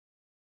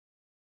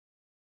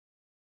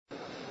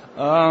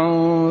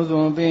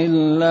أعوذ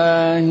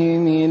بالله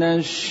من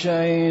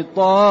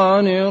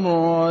الشيطان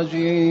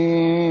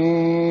الرجيم.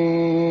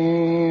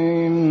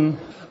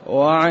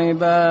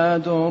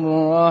 وعباد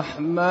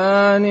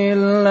الرحمن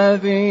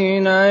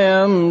الذين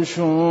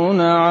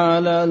يمشون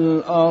على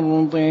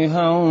الأرض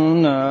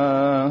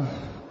هونا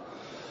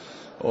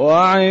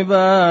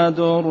وعباد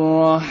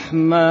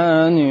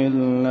الرحمن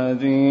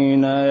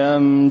الذين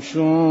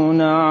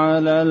يمشون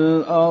على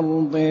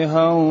الأرض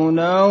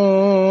هونا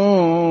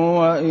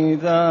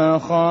وإذا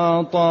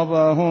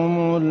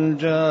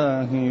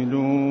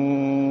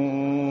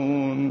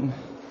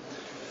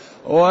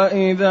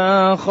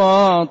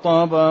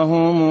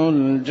خاطبهم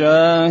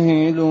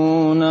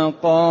الجاهلون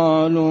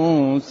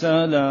قالوا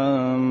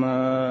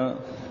سلاما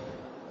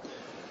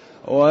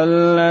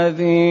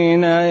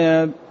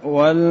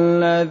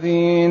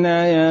والذين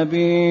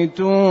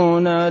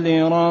يبيتون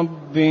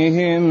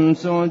لربهم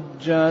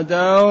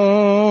سجدا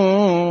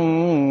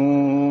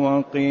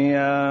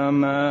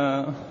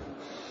وقياما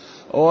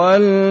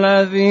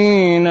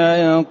والذين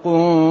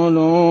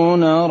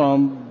يقولون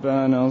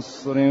ربنا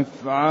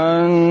اصرف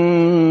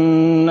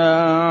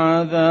عنا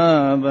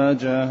عذاب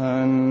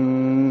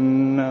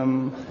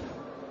جهنم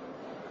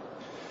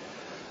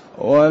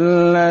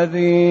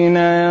والذين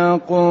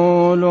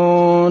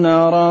يقولون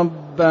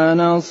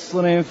ربنا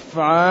اصرف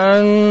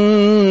عنا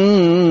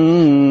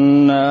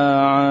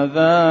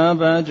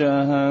عذاب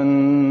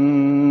جهنم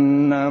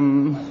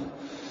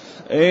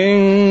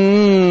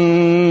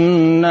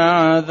إن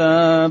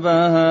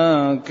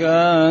عذابها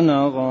كان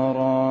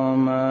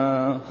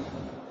غراما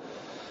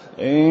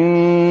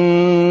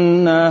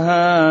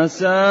إنها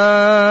ساءت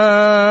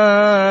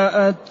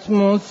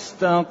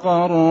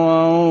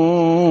مستقرا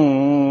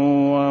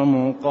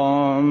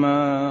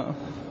ومقاما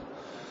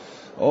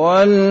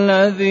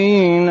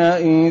والذين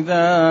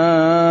إذا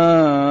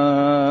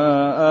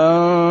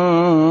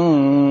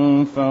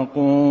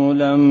أنفقوا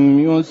لم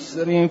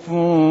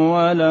يسرفوا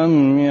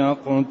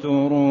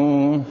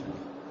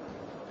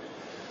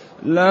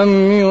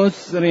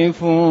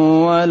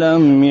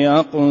ولم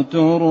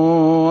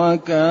يقتروا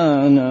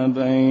وكان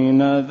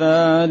بين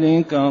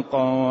ذلك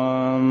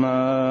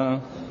قواما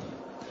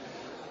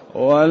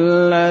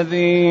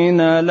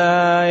والذين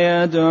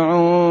لا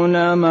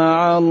يدعون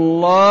مع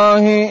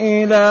الله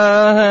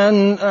إلها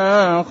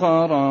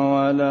آخر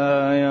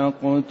ولا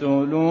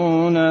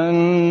يقتلون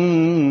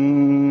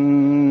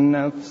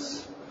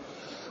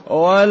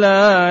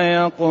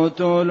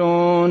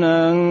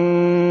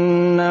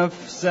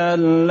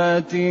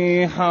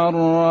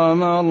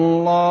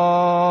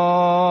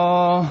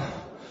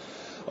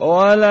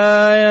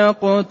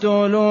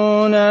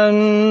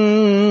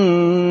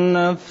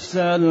النفس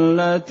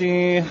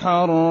التي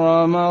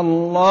حرم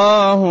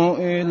الله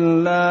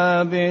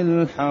إلا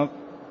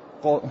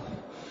بالحق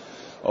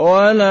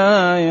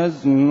ولا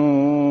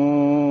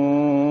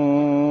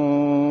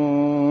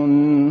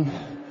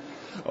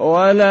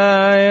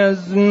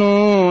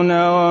يزنون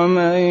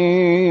ومن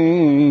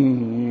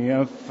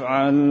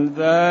يفعل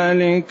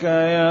ذلك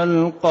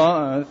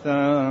يلقى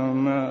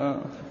أثاما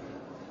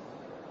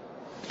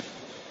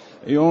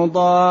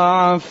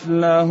يضاعف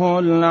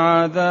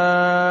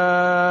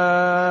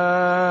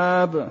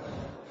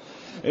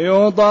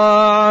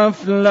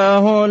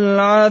له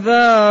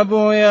العذاب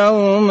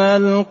يوم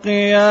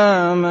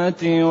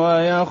القيامة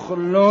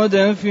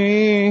ويخلد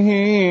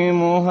فيه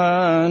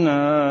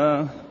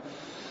مهانا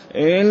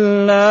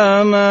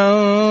إلا من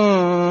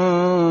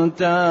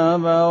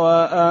تاب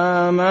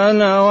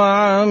وآمن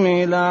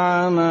وعمل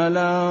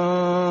عملا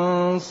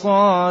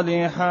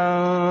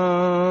صالحا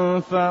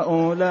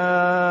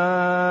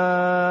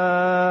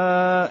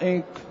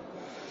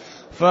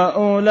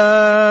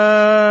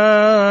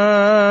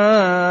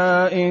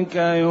فأولئك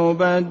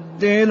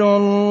يبدل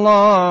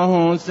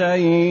الله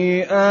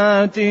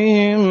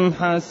سيئاتهم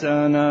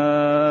حسنات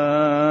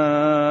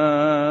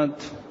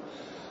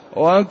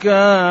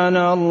وكان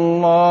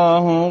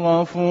الله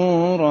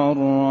غفورا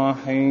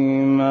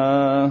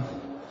رحيما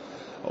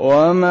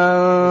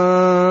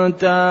ومن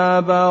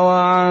تاب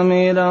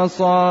وعمل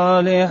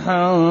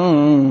صالحا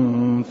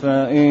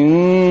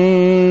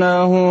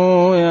فإنه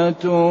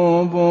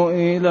يتوب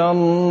إلى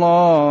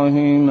الله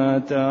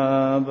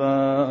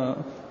متابا.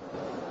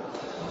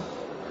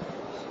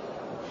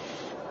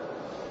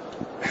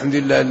 الحمد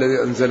لله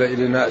الذي أنزل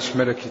إلينا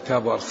أشمل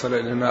كتاب وأرسل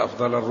إلينا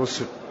أفضل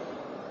الرسل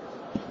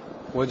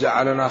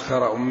وجعلنا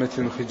خير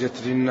أمة أخرجت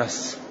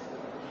للناس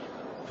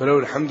فله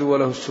الحمد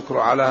وله الشكر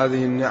على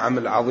هذه النعم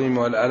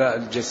العظيمة والآلاء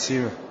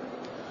الجسيمة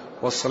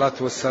والصلاة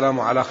والسلام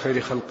على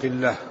خير خلق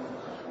الله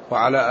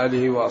وعلى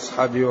آله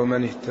وأصحابه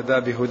ومن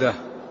اهتدى بهداه.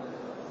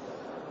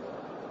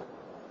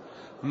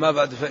 أما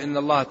بعد فإن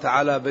الله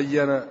تعالى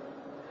بين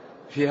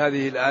في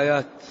هذه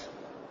الآيات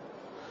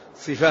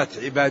صفات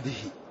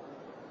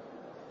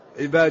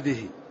عباده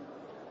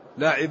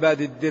لا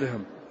عباد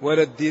الدرهم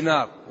ولا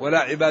الدينار ولا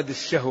عباد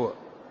الشهوة،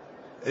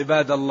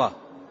 عباد الله.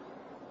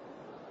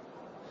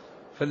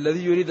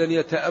 فالذي يريد أن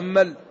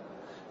يتأمل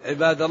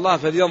عباد الله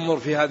فلينظر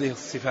في هذه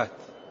الصفات.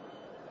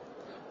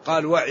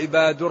 قال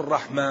وعباد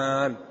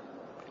الرحمن،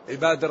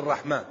 عباد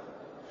الرحمن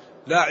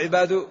لا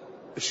عباد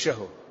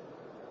الشهوة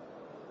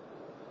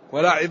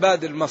ولا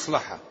عباد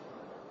المصلحة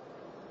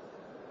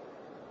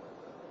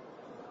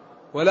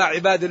ولا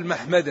عباد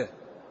المحمدة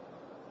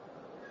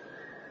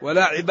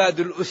ولا عباد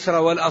الأسرة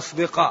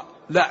والأصدقاء،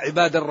 لا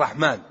عباد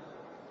الرحمن،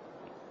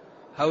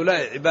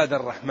 هؤلاء عباد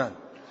الرحمن.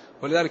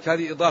 ولذلك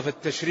هذه إضافة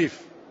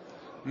تشريف،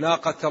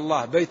 ناقة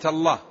الله، بيت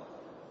الله.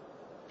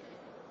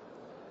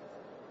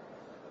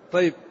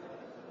 طيب،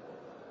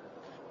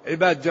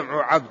 عباد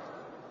جمع عبد،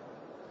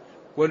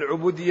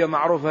 والعبودية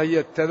معروفة هي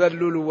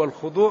التذلل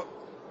والخضوع،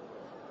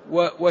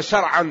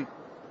 وشرعا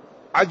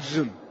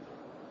عجز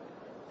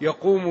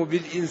يقوم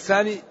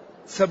بالإنسان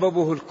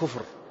سببه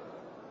الكفر.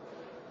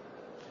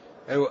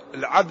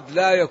 العبد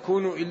لا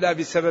يكون إلا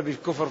بسبب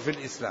الكفر في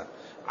الإسلام،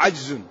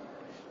 عجز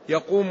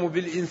يقوم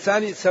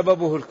بالإنسان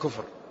سببه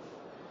الكفر.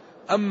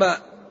 أما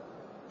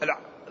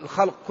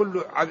الخلق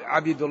كله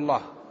عبيد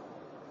الله،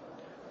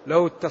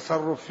 له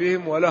التصرف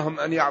فيهم ولهم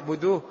أن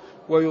يعبدوه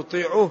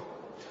ويطيعوه.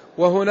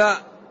 وهنا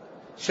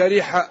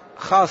شريحة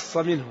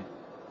خاصة منهم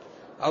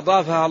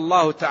أضافها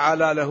الله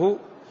تعالى له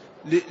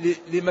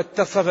لما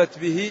اتصفت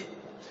به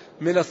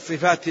من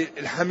الصفات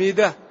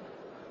الحميدة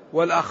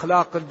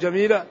والأخلاق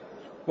الجميلة،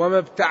 وما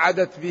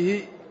ابتعدت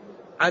به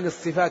عن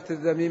الصفات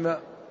الذميمة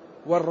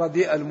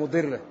والرديئة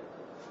المضرة.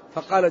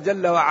 فقال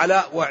جل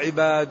وعلا: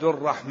 وعباد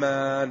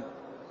الرحمن.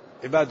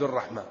 عباد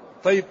الرحمن،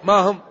 طيب ما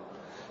هم؟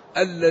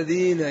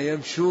 الذين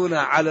يمشون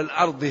على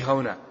الأرض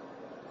هونا.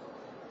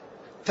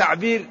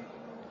 تعبير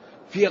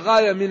في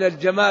غاية من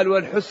الجمال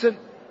والحسن،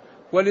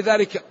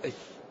 ولذلك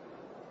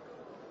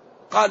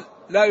قال: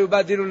 لا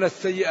يبادلون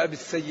السيئة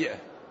بالسيئة.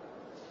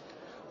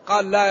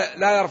 قال: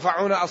 لا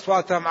يرفعون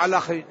أصواتهم على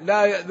الآخرين،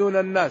 لا يأذون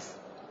الناس.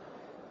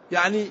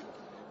 يعني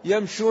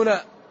يمشون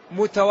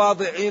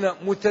متواضعين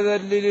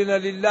متذللين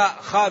لله،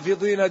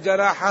 خافضين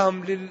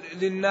جناحهم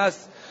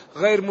للناس،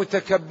 غير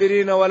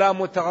متكبرين ولا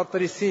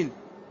متغطرسين.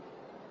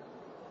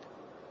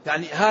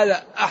 يعني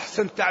هذا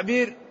أحسن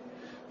تعبير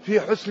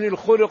في حسن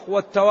الخلق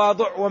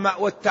والتواضع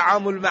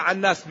والتعامل مع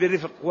الناس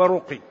برفق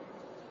ورقي.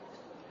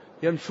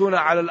 يمشون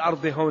على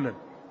الأرض هونا،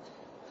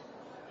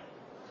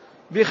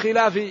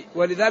 بخلاف،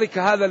 ولذلك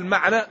هذا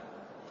المعنى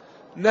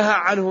نهى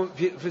عنه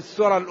في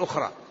السورة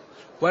الأخرى: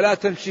 ولا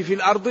تمشي في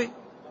الأرض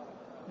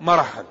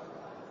مرحا.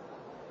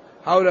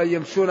 هؤلاء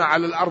يمشون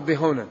على الأرض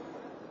هونا،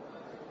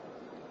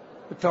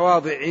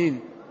 متواضعين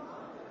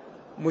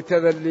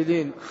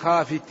متذللين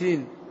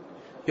خافتين،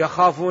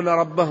 يخافون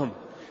ربهم،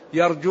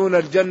 يرجون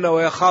الجنة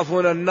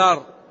ويخافون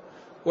النار،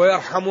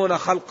 ويرحمون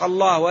خلق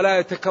الله ولا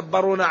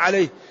يتكبرون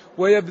عليه،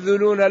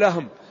 ويبذلون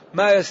لهم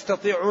ما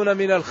يستطيعون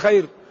من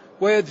الخير،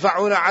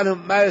 ويدفعون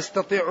عنهم ما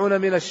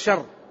يستطيعون من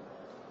الشر.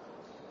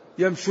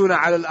 يمشون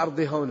على الأرض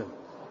هونا،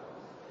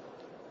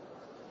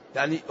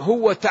 يعني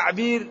هو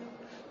تعبير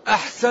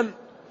أحسن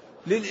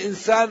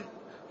للإنسان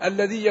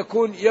الذي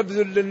يكون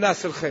يبذل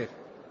للناس الخير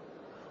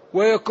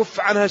ويكف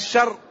عنها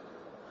الشر،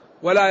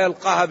 ولا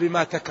يلقاها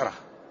بما تكره،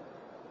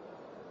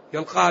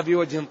 يلقاها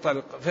بوجه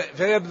طلق،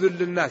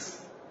 فيبذل للناس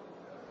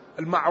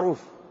المعروف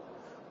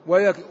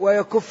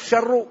ويكف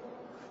شر،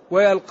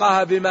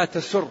 ويلقاها بما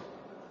تسر،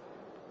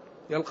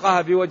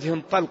 يلقاها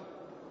بوجه طلق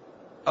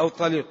أو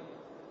طليق.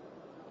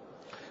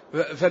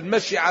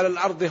 فالمشي على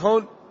الأرض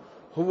هون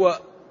هو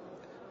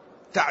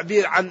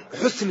تعبير عن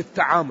حسن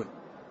التعامل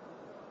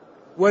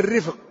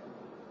والرفق،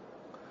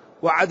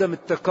 وعدم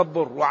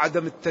التكبر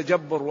وعدم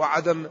التجبر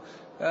وعدم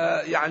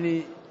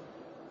يعني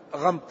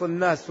غمط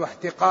الناس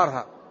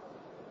واحتقارها،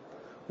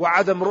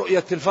 وعدم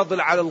رؤية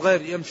الفضل على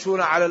الغير.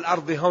 يمشون على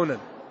الأرض هونا،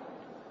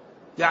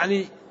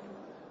 يعني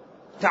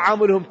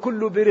تعاملهم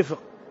كله برفق،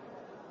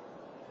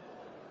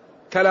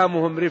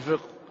 كلامهم رفق،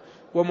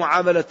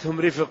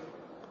 ومعاملتهم رفق،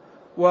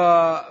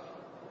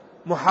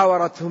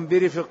 ومحاورتهم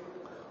برفق،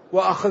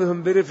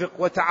 وأخذهم برفق،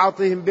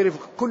 وتعاطيهم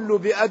برفق، كله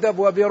بأدب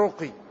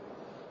وبرقي.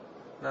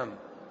 نعم.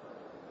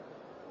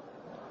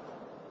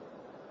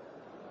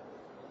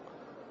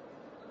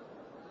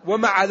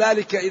 ومع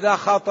ذلك إذا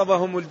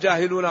خاطبهم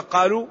الجاهلون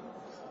قالوا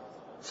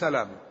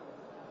سلاما،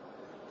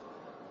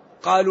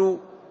 قالوا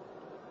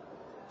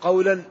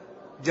قولا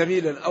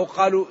جميلا، أو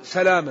قالوا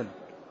سلاما،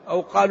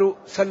 أو قالوا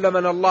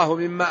سلمنا الله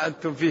مما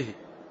أنتم فيه.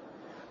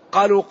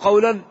 قالوا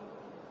قولا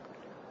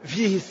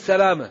فيه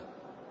السلامة،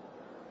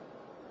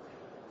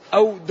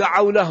 أو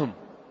دعوا لهم،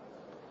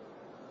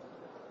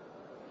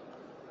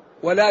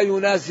 ولا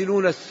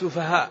ينازلون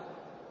السفهاء.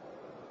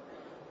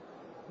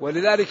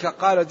 ولذلك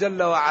قال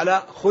جل وعلا: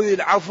 خذ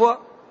العفو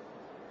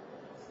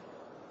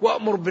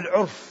وأمر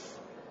بالعرف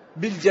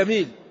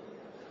بالجميل،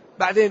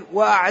 بعدين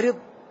وأعرض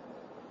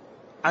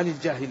عن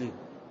الجاهلين.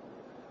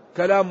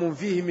 كلام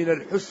فيه من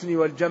الحسن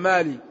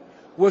والجمال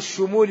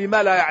والشمول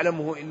ما لا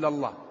يعلمه إلا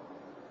الله.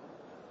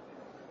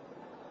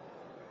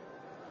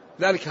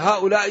 ذلك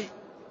هؤلاء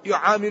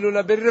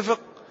يعاملون بالرفق،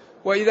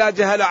 وإذا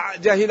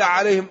جهل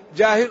عليهم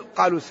جاهل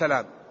قالوا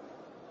سلام،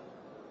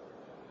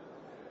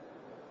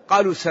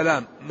 قالوا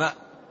سلام، ما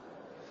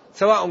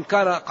سواء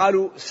كان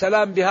قالوا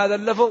سلام بهذا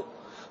اللفظ،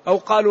 أو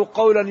قالوا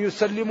قولا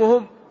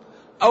يسلمهم،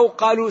 أو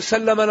قالوا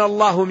سلمنا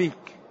الله منك.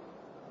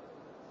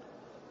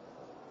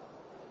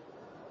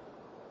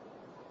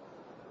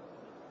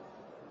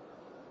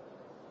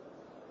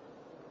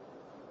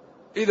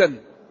 إذن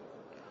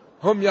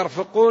هم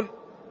يرفقون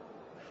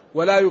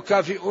ولا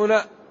يكافئون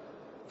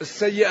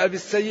السيئة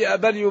بالسيئة،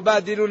 بل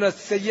يبادلون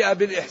السيئة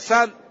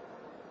بالإحسان.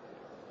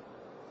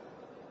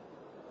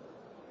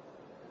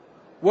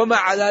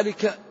 ومع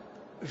ذلك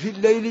في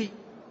الليل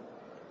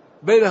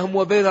بينهم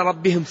وبين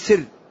ربهم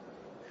سر،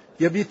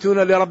 يبيتون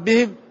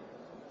لربهم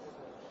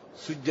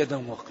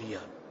سجدا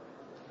وقياما.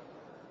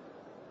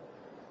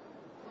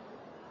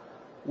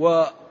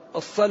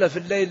 والصلاة في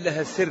الليل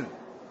لها سر،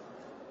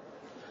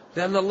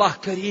 لأن الله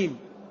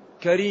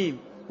كريم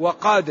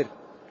وقادر،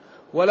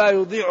 ولا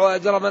يضيع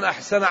أجر من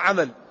أحسن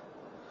عمل.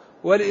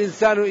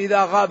 والإنسان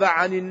إذا غاب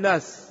عن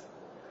الناس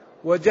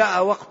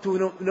وجاء وقت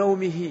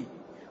نومه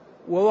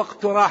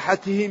ووقت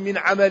راحته من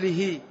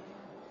عمله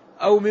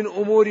أو من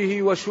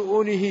أموره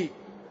وشؤونه،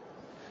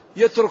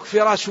 يترك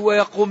فراشه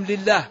ويقوم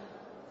لله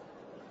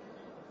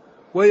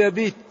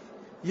ويبيت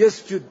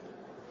يسجد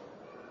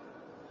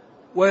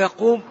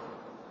ويقوم،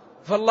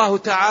 فالله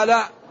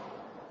تعالى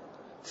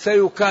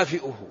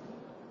سيكافئه.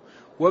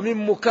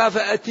 ومن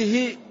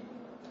مكافأته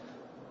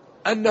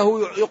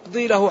أنه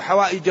يقضي له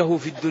حوائجه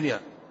في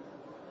الدنيا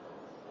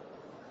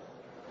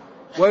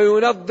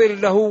وينظر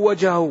له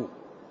وجهه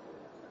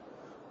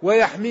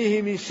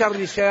ويحميه من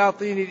شر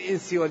شياطين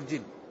الإنس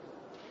والجن،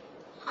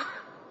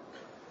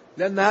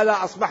 لأن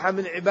هذا أصبح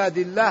من عباد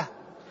الله،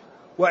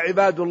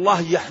 وعباد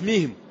الله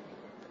يحميهم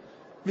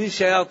من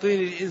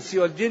شياطين الإنس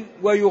والجن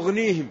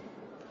ويغنيهم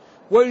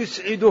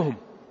ويسعدهم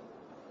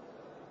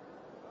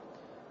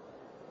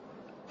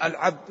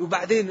العبد.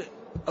 وبعدين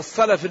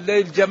الصلاة في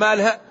الليل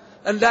جمالها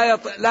أن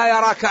لا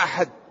يراك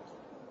أحد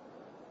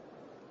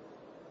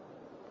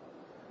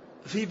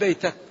في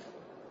بيتك،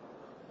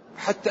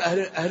 حتى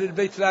أهل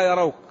البيت لا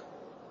يروك،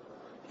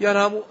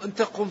 يناموا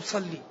أنت قم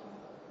صلي.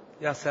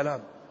 يا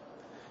سلام،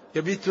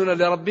 يبيتون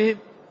لربهم.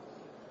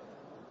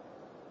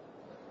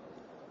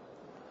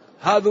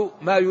 هذا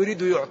ما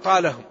يريد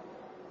يعطى لهم،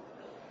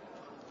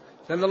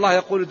 لأن الله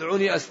يقول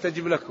ادعوني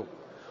أستجب لكم،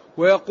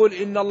 ويقول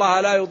إن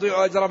الله لا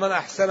يضيع أجر من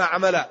أحسن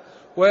عملا،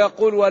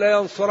 ويقول ولا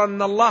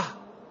ينصرن الله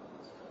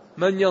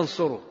من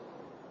ينصره.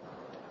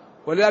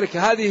 ولذلك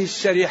هذه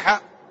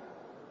الشريحة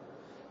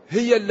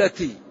هي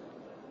التي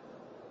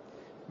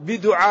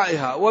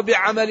بدعائها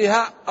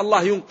وبعملها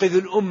الله ينقذ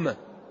الأمة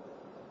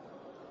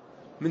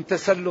من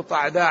تسلط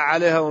أعداء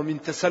عليها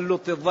ومن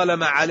تسلط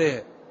الظلم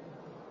عليها.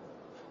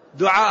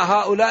 دعاء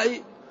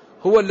هؤلاء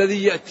هو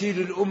الذي يأتي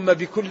للأمة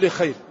بكل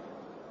خير.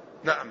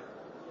 نعم،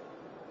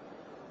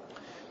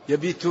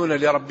 يبيتون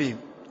لربهم.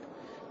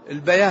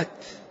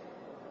 البيات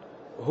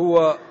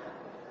هو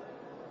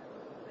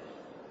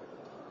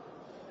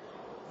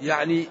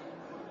يعني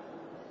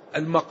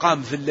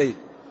المقام في الليل.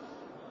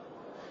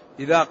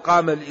 إذا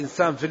قام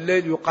الإنسان في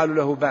الليل يقال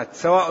له بات،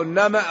 سواء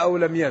نام أو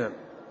لم ينم،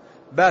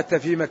 بات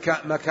في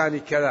مكان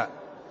كذا،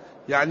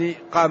 يعني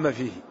قام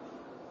فيه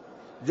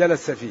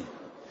جلس فيه.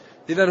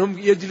 إذن هم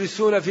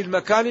يجلسون في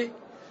المكان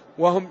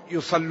وهم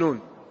يصلون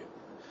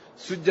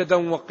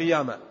سجدا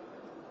وقياما.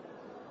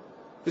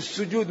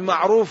 السجود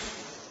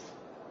معروف،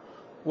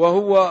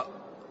 وهو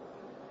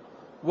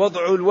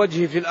وضع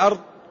الوجه في الأرض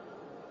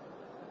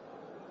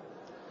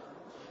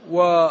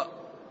وأطراف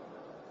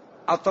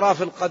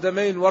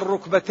القدمين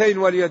والركبتين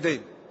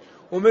واليدين.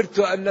 أمرت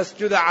أن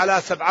نسجد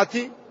على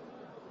 7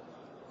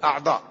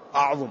 أعضاء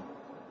أعظم،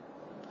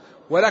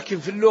 ولكن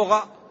في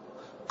اللغة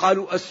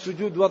قالوا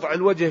السجود وضع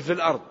الوجه في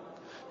الأرض،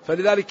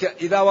 فلذلك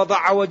إذا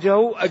وضع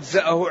وجهه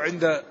أجزأه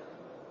عند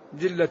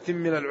جلة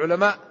من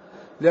العلماء،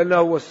 لأنه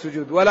هو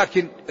السجود.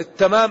 ولكن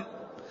التمام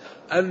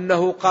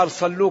أنه قال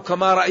صلوا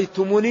كما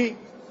رأيتموني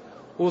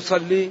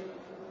أصلي،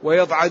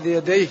 ويضع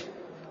يديه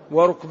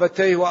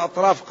وركبتيه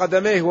وأطراف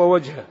قدميه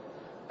ووجهه،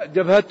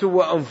 جبهته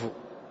وأنفه،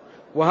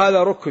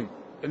 وهذا ركن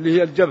اللي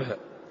هي الجبهة،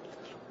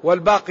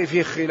 والباقي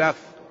فيه خلاف.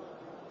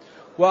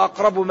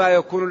 وأقرب ما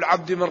يكون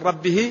العبد من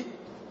ربه،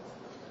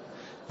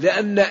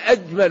 لأن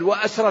أجمل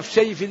وأشرف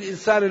شيء في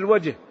الإنسان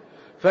الوجه،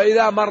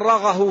 فإذا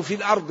مرغه في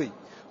الأرض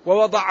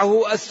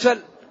ووضعه أسفل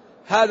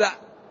هذا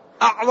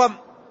أعظم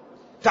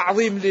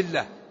تعظيم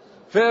لله،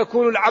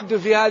 فيكون العبد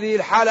في هذه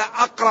الحالة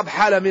أقرب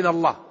حالة من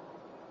الله.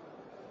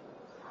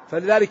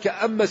 فلذلك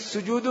أما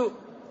السجود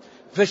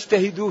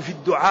فاجتهدوا في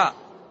الدعاء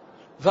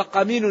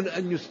فقمين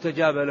أن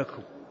يستجاب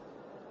لكم،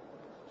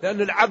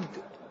 لأن العبد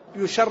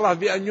يشرف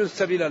بأن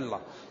ينسب إلى الله.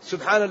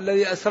 سبحان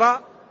الذي أسرى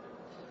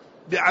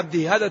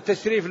بعبده، هذا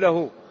تشريف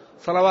له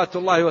صلوات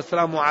الله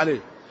وسلامه عليه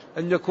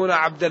أن يكون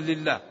عبدا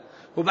لله.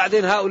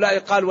 وبعدين هؤلاء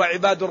قال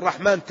وعباد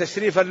الرحمن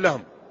تشريفا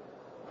لهم.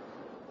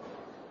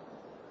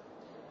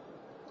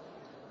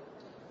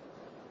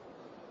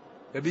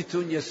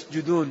 يبيتون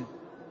يسجدون،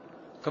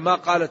 كما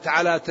قال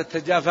تعالى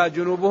تتجافى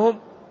جنوبهم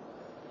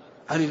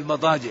عن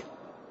المضاجع.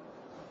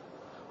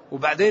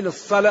 وبعدين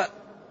الصلاة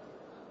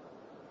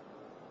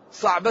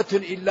صعبة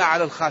إلا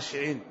على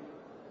الخاشعين،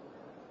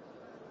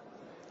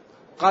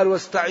 قال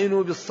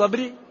واستعينوا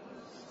بالصبر،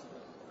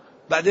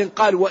 بعدين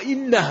قال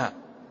وإنها،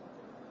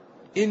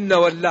 إن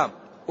واللام،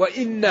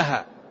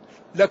 وإنها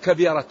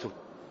لكبيرة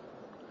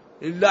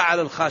إلا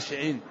على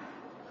الخاشعين.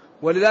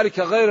 ولذلك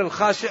غير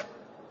الخاشع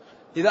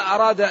إذا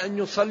أراد أن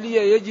يصلي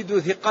يجد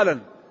ثقلا،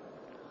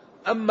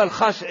 أما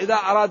الخاشع إذا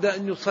أراد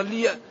أن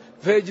يصلي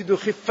فيجد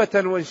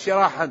خفة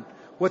وانشراحا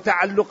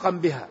وتعلقا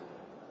بها.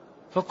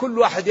 فكل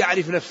واحد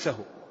يعرف نفسه.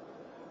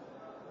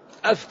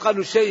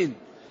 أثقل شيء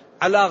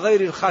على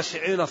غير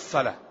الخاشعين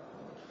الصلاة،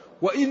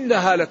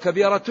 وإنها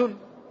لكبيرة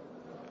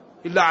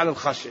إلا على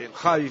الخاشعين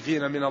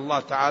الخائفين من الله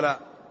تعالى.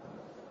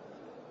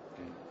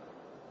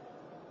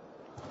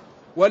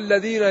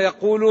 والذين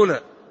يقولون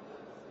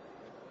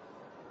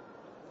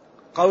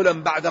قولا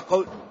بعد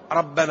قول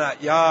ربنا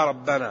يا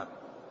ربنا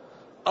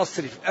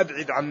أصرف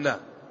أبعد عنا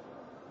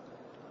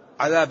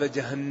عذاب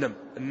جهنم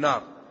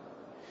النار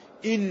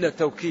إن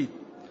توكيد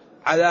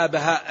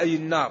عذابها أي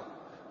النار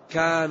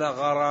كان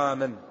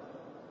غراما.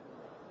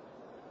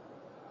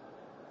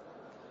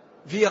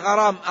 في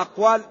غرام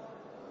أقوال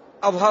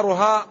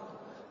أظهرها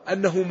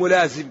أنه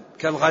ملازم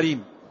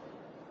كالغريم،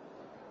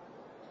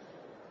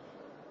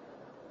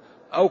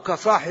 أو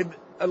كصاحب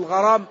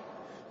الغرام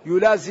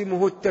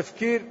يلازمه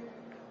التفكير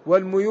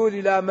والميول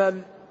إلى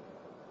من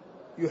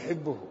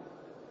يحبه،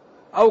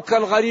 أو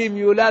كالغريم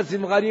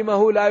يلازم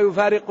غريمه لا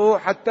يفارقه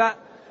حتى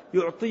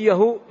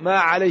يعطيه ما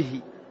عليه.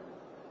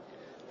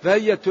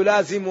 فهي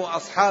تلازم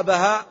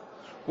أصحابها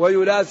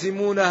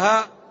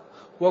ويلازمونها،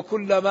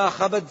 وكلما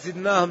خبت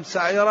زدناهم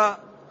سعيرا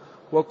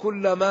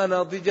وكلما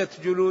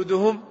نضجت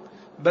جلودهم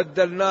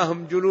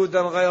بدلناهم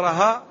جلودا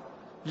غيرها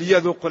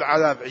ليذوقوا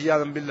العذاب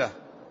عياذا بالله.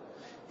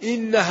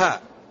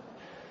 إنها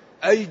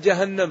أي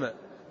جهنم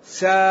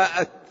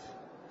ساءت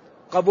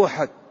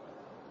قبحت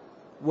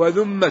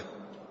وذمت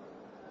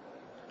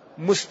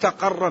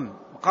مستقرا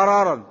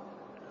قرارا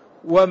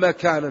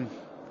ومكانا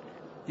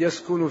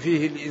يسكن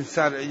فيه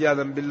الإنسان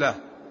عياذا بالله.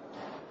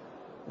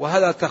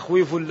 وهذا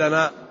تخويف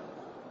لنا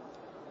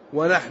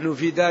ونحن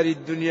في دار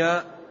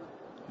الدنيا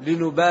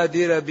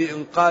لنبادر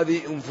بإنقاذ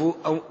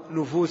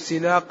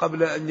نفوسنا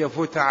قبل أن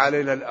يفوت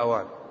علينا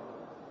الأوان.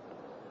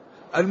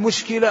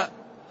 المشكلة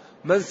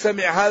من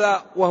سمع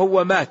هذا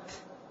وهو مات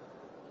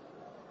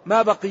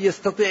ما بقي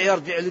يستطيع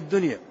يرجع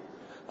للدنيا،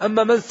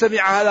 أما من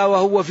سمع هذا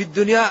وهو في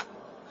الدنيا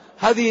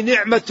هذه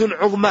نعمة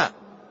عظمى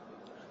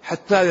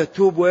حتى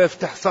يتوب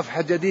ويفتح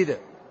صفحة جديدة.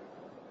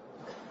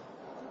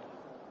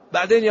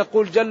 بعدين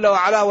يقول جل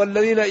وعلا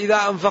والذين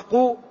إذا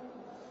أنفقوا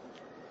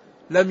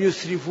لم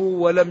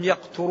يسرفوا ولم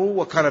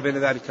يقتروا وكان بين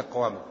ذلك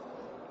قواما.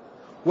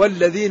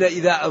 والذين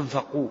إذا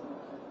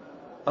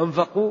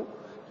أنفقوا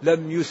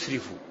لم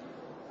يسرفوا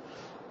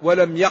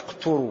ولم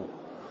يقتروا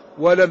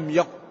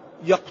ولم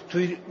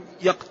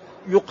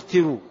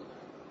يقتروا.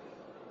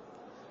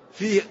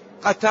 في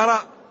قتر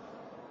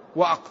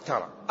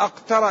وأقتر،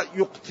 أقتر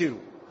يقتر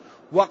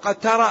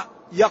وقتر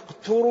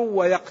يقتر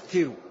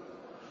ويقتر،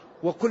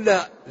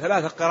 وكلها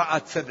 3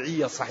 قراءات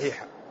سبعية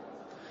صحيحة،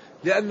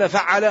 لأن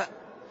فعل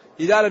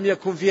إذا لم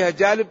يكن فيها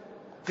جالب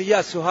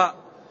قياسها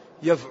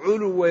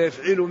يفعل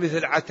ويفعل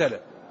مثل عتل.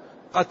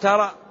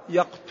 قتر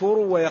يقتر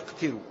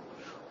ويقتر،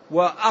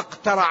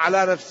 وأقتر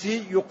على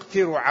نفسه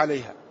يقتر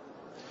عليها،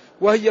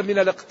 وهي من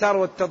الاقتار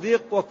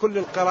والتضييق، وكل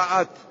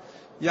القراءات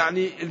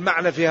يعني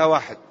المعنى فيها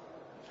واحد.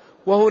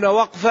 وهنا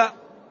وقفة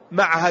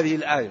مع هذه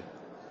الآية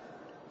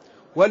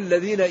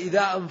والذين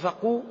إذا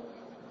أنفقوا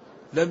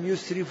لم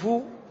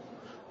يسرفوا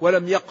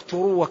ولم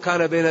يقتروا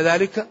وكان بين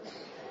ذلك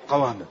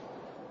قواما.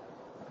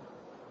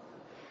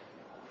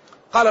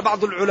 قال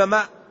بعض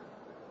العلماء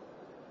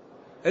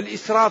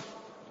الإسراف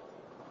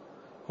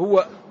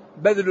هو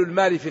بذل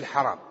المال في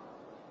الحرام،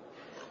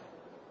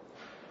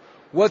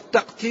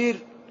 والتقتير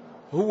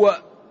هو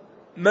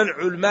منع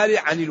المال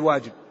عن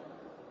الواجب.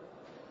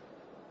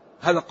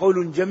 هذا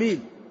قول جميل،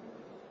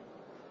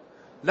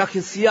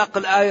 لكن سياق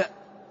الآية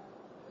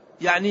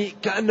يعني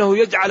كأنه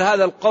يجعل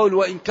هذا القول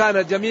وإن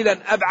كان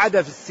جميلا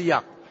أبعد في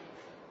السياق،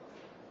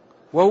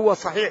 وهو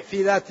صحيح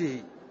في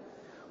ذاته،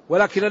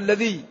 ولكن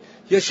الذي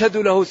يشهد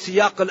له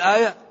سياق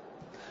الآية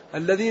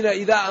الذين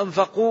إذا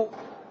أنفقوا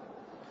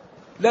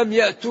لم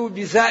يأتوا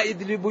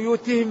بزائد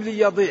لبيوتهم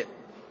ليضيع،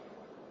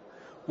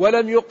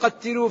 ولم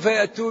يقتلوا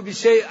فيأتوا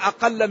بشيء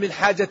أقل من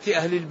حاجة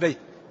أهل البيت.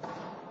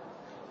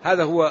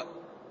 هذا هو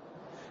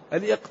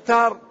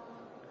الإقتار،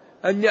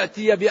 أن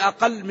يأتي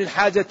بأقل من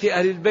حاجة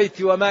أهل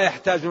البيت وما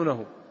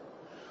يحتاجونه،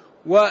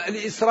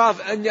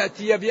 والإسراف أن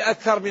يأتي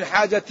بأكثر من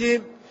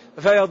حاجتهم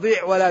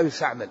فيضيع ولا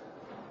يستعمل.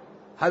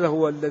 هذا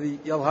هو الذي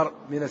يظهر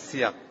من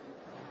السياق.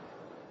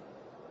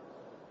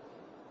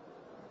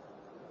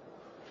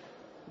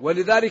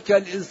 ولذلك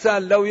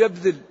الإنسان لو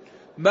يبذل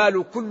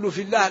ماله كله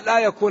في الله لا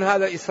يكون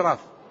هذا إسراف،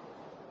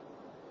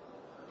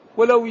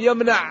 ولو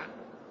يمنع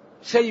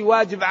شيء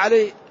واجب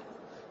عليه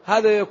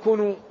هذا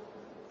يكون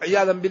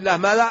عياذا بالله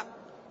ماذا؟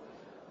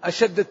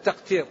 أشد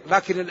التقتير.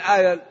 لكن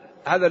الآية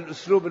هذا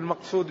الأسلوب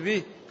المقصود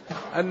به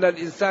أن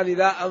الإنسان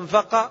إذا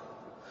أنفق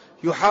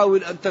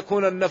يحاول أن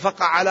تكون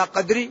النفقة على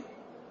قدر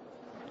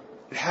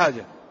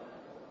الحاجة.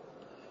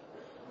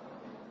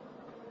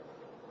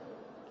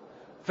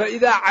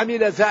 فإذا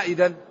عمل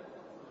زائدا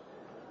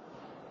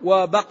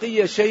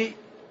وبقي شيء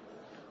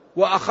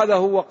وأخذه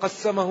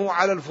وقسمه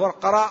على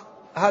الفقراء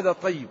هذا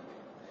طيب،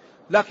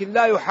 لكن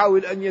لا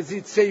يحاول أن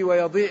يزيد شيء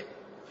ويضيع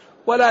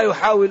ولا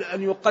يحاول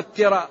أن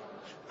يقتر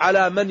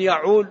على من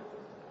يعول.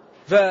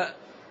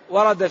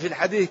 فورد في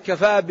الحديث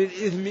كفى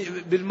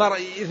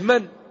بالمرء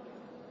إثما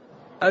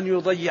أن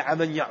يضيع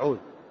من يعول.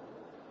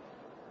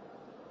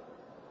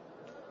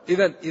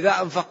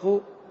 إذا أنفقوا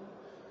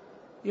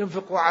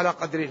ينفقوا على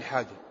قدر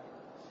الحاجة،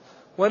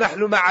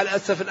 ونحن مع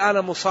الأسف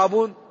الآن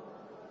مصابون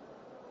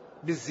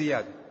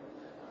بالزيادة.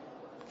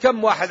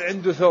 كم واحد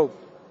عنده ثوب؟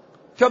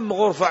 كم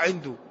غرفة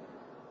عنده؟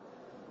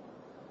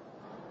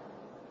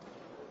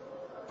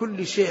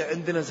 كل شيء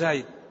عندنا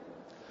زايد.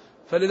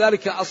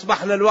 فلذلك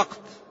أصبحنا الوقت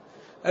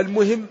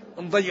المهم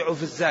نضيعه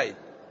في الزايد.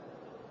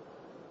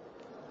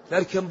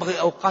 لذلك ينبغي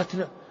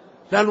أوقاتنا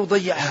لا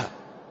نضيعها،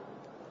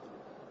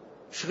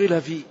 نشغلها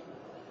في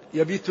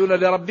يبيتون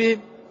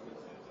لربهم.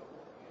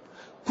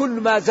 كل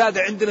ما زاد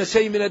عندنا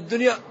شيء من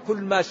الدنيا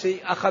كل ما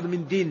شيء أخذ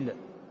من ديننا.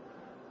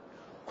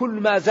 كل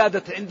ما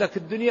زادت عندك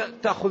الدنيا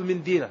تأخذ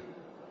من دينك.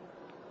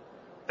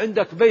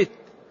 عندك بيت،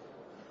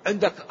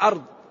 عندك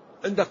أرض،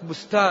 عندك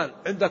بستان،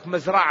 عندك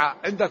مزرعة،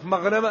 عندك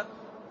مغنمة،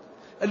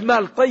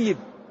 المال طيب،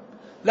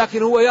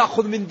 لكن هو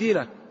يأخذ من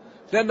دينك،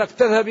 لأنك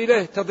تذهب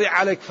إليه تضيع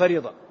عليك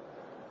فريضة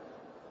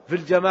في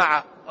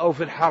الجماعة أو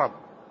في الحرم.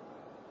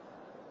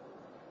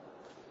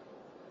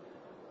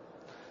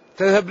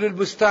 تذهب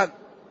للبستان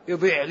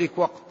يضيع لك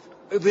وقت،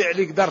 يضيع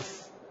لك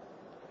درس.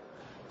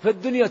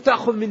 فالدنيا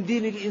تأخذ من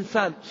دين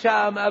الإنسان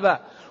شاء أم أبى،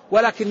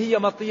 ولكن هي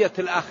مطية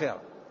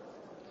الآخرة.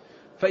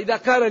 فإذا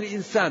كان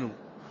الإنسان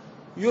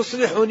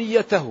يصلح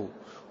نيته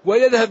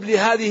ويذهب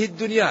لهذه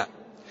الدنيا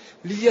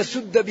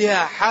ليسد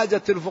بها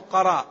حاجة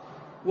الفقراء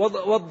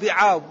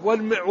والضعاف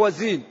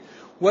والمعوزين،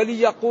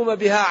 وليقوم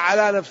بها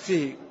على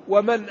نفسه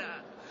ومن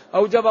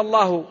أوجب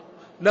الله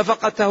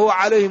نفقته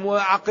عليهم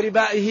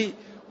وأقربائه،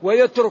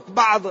 ويترك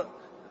بعض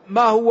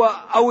ما هو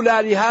أولى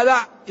لهذا،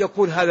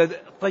 يكون هذا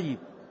طيب.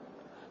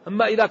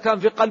 أما إذا كان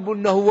في قلبه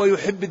أنه هو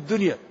يحب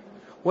الدنيا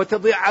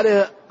وتضيع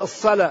عليه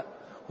الصلاة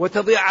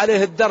وتضيع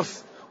عليه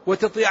الدرس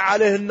وتضيع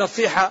عليه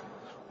النصيحة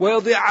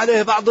ويضيع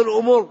عليه بعض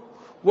الأمور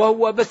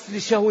وهو بس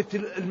لشهوة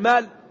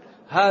المال،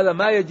 هذا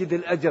ما يجد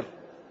الأجر،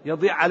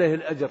 يضيع عليه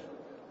الأجر.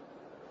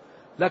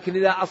 لكن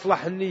إذا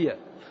أصلح النية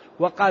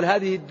وقال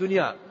هذه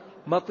الدنيا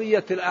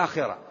مطية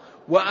الآخرة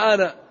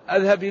وأنا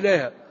أذهب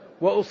إليها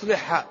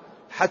وأصلحها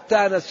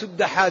حتى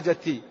نسد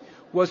حاجتي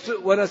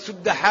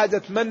ونسد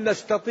حاجة من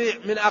نستطيع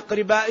من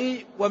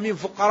أقربائي ومن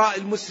فقراء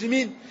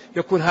المسلمين،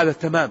 يكون هذا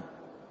تمام.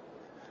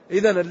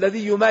 إذن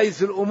الذي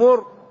يميز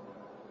الأمور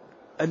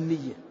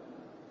النية.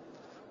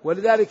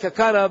 ولذلك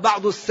كان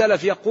بعض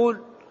السلف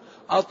يقول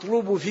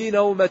أطلب في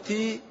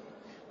نومتي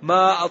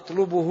ما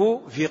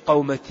أطلبه في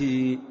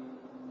قومتي.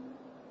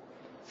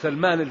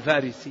 سلمان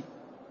الفارسي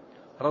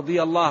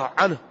رضي الله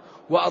عنه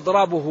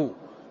وأضرابه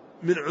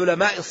من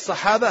علماء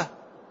الصحابة،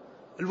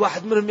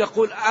 الواحد منهم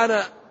يقول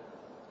أنا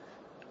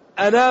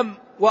أنام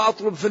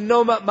وأطلب في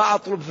النوم ما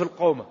أطلب في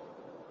القومة،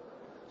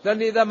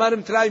 لأني إذا ما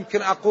نمت لا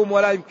يمكن أقوم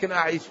ولا يمكن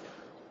أعيش.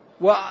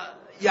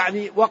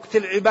 ويعني وقت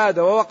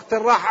العبادة ووقت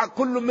الراحة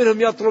كل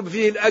منهم يطلب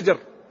فيه الأجر،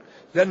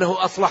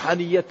 لأنه أصلح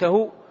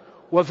نيته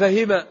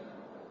وفهم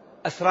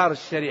أسرار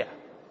الشريعة.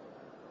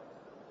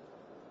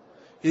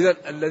 إذن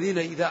الذين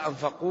إذا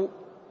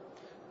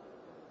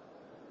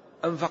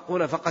أنفقوا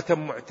نفقة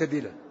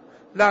معتدلة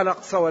لا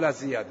نقص ولا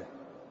زيادة.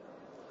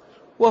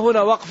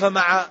 وهنا وقفة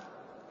مع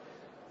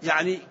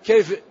يعني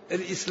كيف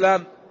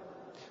الإسلام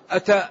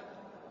أتى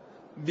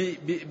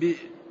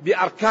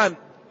بأركان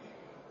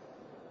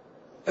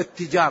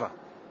التجارة،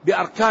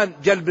 بأركان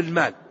جلب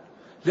المال،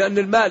 لأن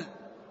المال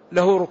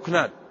له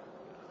ركنان: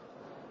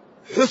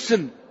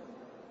 حسن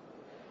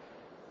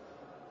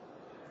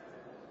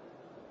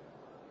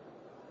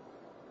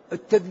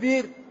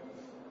التدبير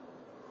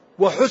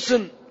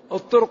وحسن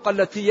الطرق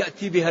التي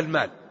يأتي بها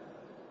المال.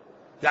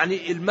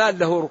 يعني المال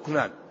له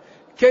ركنان: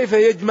 كيف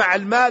يجمع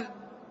المال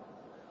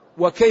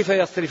وكيف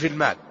يصرف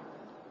المال.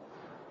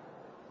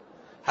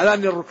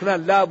 هذان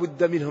الركنان لا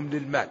بد منهم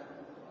للمال.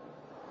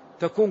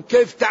 تكون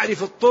كيف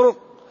تعرف الطرق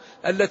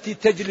التي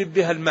تجلب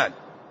بها المال،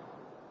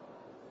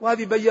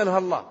 وهذه بينها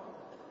الله.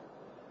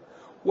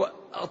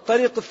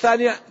 والطريقة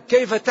الثانية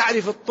كيف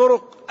تعرف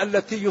الطرق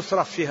التي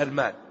يصرف فيها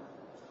المال.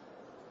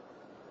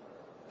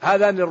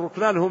 هذان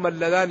الركنان هما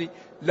اللذان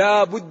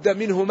لا بد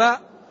منهما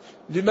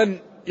لمن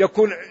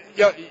يكون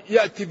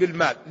يأتي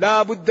بالمال،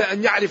 لا بد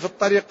أن يعرف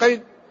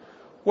الطريقين،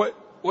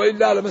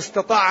 وإلا لما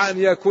استطاع أن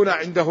يكون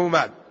عنده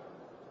مال.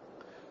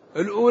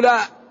 الأولى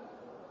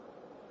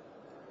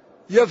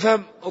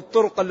يفهم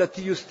الطرق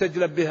التي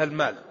يستجلب بها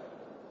المال،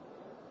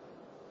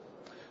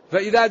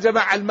 فإذا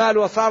جمع المال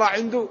وصار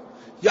عنده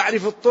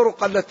يعرف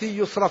الطرق التي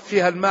يصرف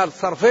فيها المال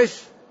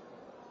صرفش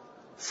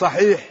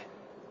صحيح،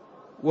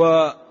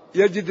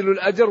 ويجد له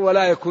الأجر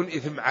ولا يكون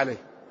إثم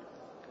عليه.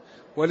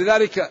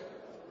 ولذلك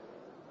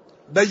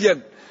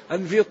بين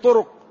أن في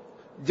طرق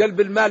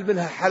جلب المال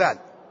منها حلال،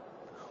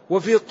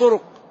 وفي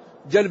طرق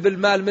جلب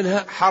المال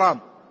منها حرام،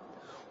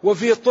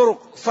 وفي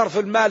طرق صرف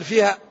المال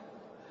فيها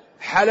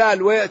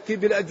حلال ويأتي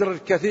بالأجر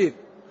الكثير،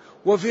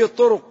 وفي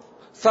طرق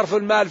صرف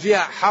المال فيها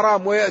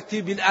حرام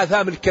ويأتي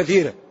بالآثام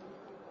الكثيرة.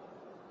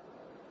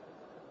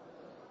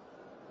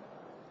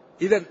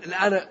 إذا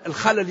الآن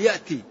الخلل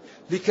يأتي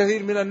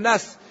لكثير من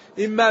الناس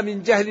إما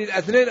من جهل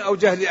الاثنين أو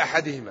جهل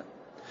أحدهما.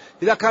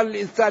 إذا كان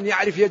الإنسان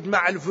يعرف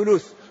يجمع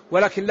الفلوس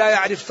ولكن لا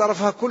يعرف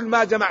صرفها، كل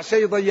ما جمع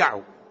شيء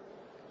ضيعه.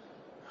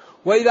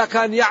 وإذا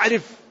كان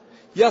يعرف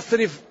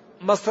يصرف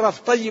مصرف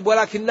طيب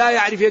ولكن لا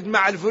يعرف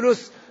يجمع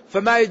الفلوس،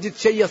 فما يجد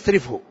شيء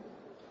يصرفه.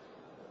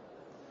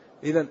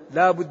 إذن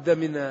لا بد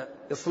من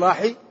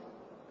إصلاح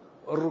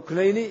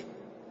الركنين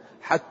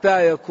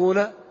حتى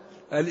يكون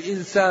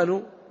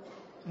الإنسان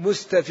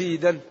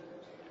مستفيدا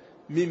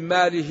من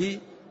ماله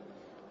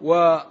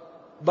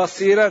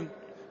وبصيرا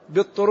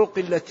بالطرق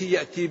التي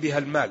يأتي بها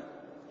المال.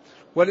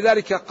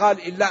 ولذلك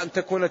قال إلا أن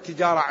تكون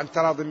تجارة عن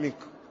تراض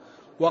منكم.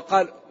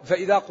 وقال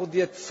فإذا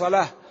قضيت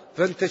الصلاة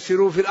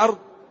فانتشروا في الأرض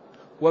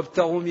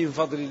وابتغوا من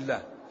فضل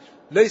الله،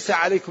 ليس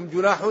عليكم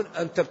جناح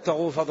أن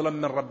تبتغوا فضلا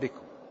من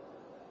ربكم.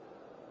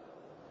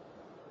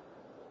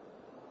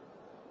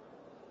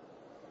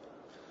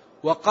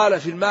 وقال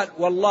في المال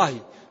والله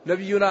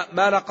نبينا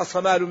ما نقص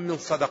مال من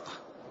صدقة،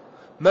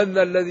 من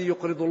الذي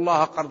يقرض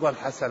الله قرضا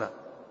حسنا،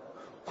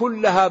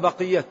 كلها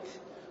بقيت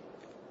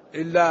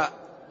إلا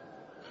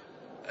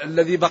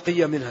الذي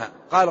بقي منها.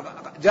 قال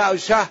جاء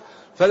الشاه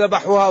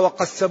فذبحوها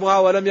وقسموها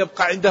ولم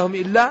يبق عندهم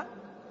إلا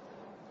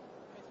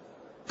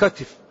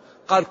كتف.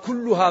 قال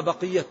كلها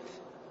بقيت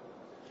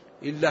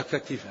إلا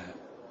كتفها.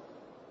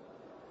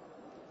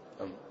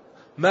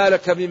 ما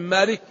لك من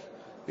مالك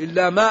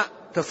إلا ما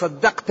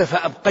تصدقت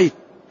فأبقيت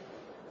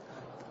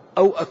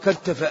أو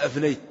أكلت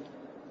فأفنيت.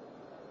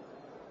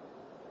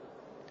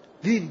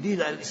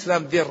 دين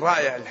الإسلام دين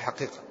رائع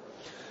الحقيقة.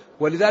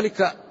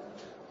 ولذلك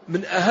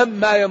من أهم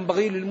ما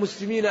ينبغي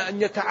للمسلمين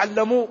أن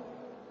يتعلموا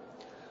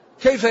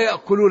كيف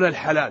يأكلون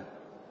الحلال،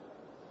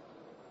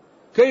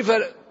 كيف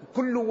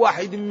كل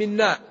واحد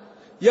منا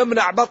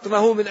يمنع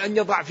بطنه من أن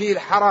يضع فيه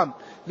الحرام،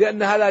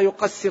 لأن هذا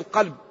يقسي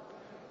القلب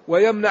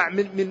ويمنع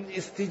من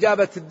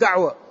استجابة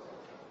الدعوة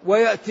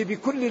ويأتي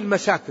بكل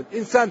المشاكل.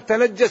 إنسان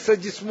تنجس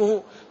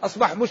جسمه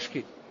أصبح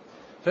مشكل.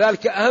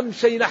 فذلك أهم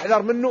شيء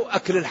نحذر منه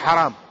أكل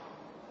الحرام.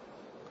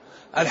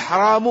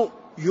 الحرام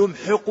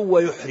يمحق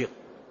ويحرق.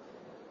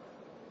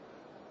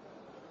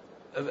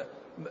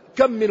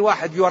 كم من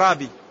واحد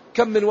يرابي،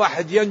 كم من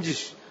واحد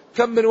ينجش،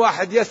 كم من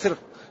واحد يسرق،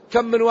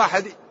 كم من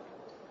واحد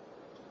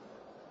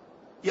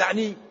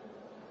يعني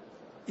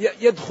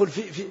يدخل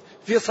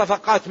في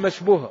صفقات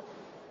مشبوهة.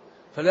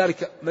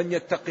 فذلك من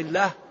يتق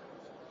الله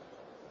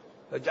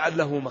يجعل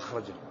له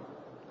مخرجا.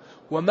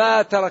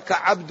 وما ترك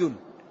عبد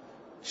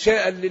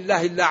شيئا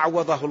لله إلا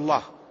عوضه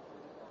الله.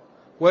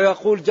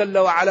 ويقول جل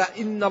وعلا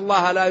إن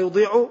الله لا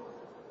يضيع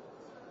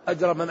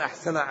أجر من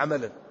أحسن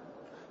عملا.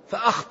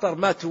 فأخطر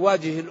ما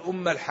تواجه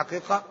الأمة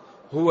الحقيقة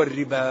هو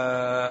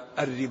الربا.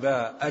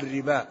 الربا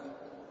الربا،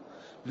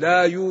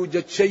 لا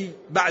يوجد شيء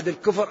بعد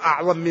الكفر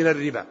أعظم من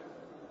الربا.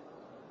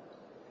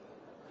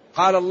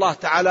 قال الله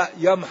تعالى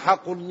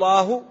يمحق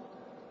الله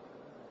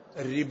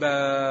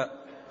الربا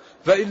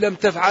فإن لم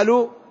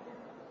تفعلوا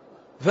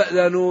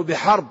فأذنوا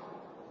بحرب،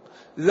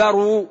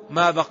 ذروا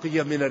ما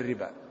بقي من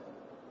الربا.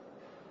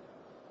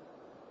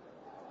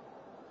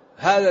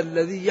 هذا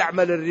الذي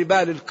يعمل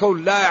الربا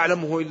للكون لا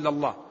يعلمه إلا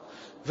الله.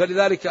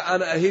 فلذلك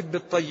أنا أهب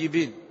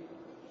بالطيبين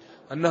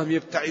أنهم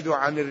يبتعدوا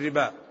عن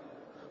الربا،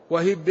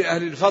 وأهب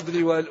بأهل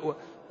الفضل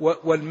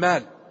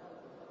والمال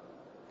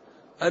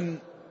أن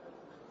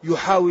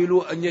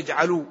يحاولوا أن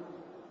يجعلوا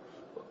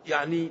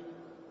يعني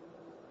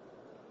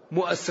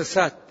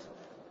مؤسسات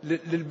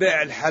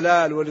للبيع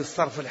الحلال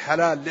وللصرف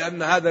الحلال،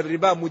 لأن هذا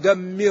الربا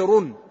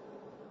مدمر.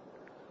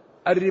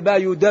 الربا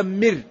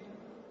يدمر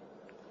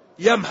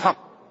يمحق.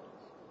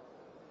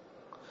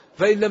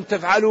 فإن لم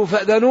تفعلوا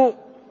فأذنوا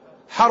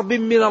حرب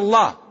من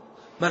الله،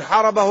 من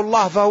حاربه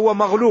الله فهو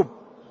مغلوب.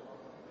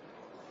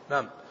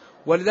 نعم.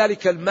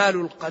 ولذلك المال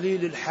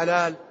القليل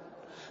الحلال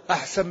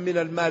أحسن من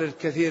المال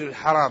الكثير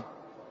الحرام.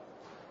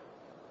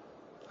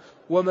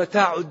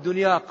 ومتاع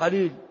الدنيا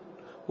قليل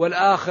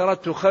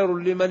والآخرة خير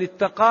لمن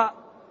اتقى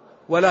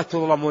ولا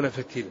تظلمون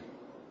فتيلا.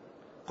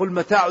 قل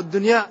متاع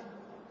الدنيا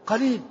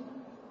قليل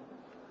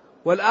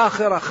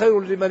والآخرة خير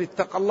لمن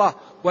اتقى الله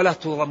ولا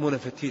تظلمون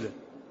فتيلا.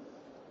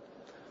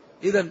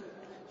 إذن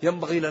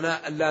ينبغي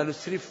لنا أن لا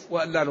نسرف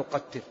وأن لا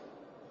نقتل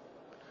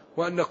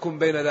وأن نكون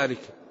بين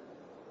ذلك.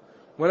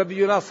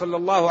 ونبينا صلى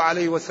الله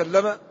عليه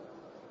وسلم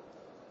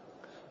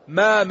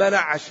ما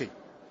منع شيء،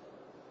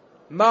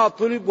 ما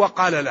طلب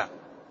وقال لا.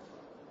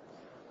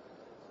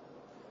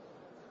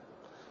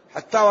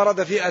 حتى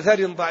ورد في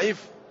أثر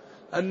ضعيف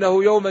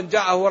أنه يوما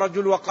جاءه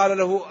رجل وقال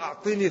له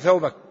أعطيني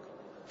ثوبك،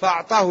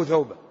 فأعطاه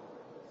ثوبه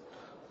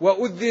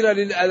وأذن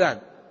للأذان.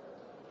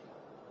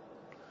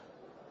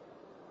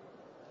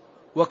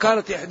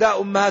 وكانت إحدى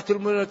أمهات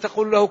المؤمنين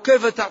تقول له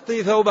كيف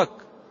تعطي ثوبك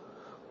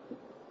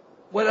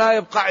ولا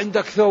يبقى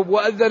عندك ثوب،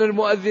 وأذن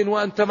المؤذن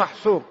وأنت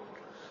محصور.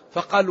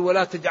 فقال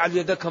ولا تجعل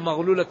يدك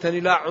مغلولة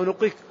إلى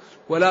عنقك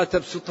ولا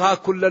تبسطها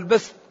كل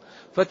البسط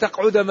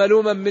فتقعد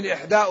ملوما من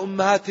إحدى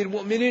أمهات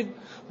المؤمنين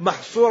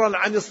محصورا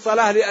عن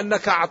الصلاة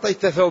لأنك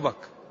أعطيت ثوبك.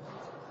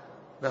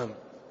 نعم.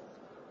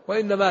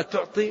 وإنما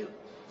تعطي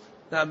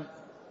نعم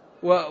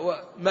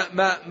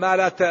ما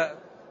لا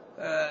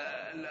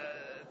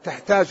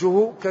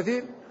تحتاجه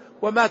كثير،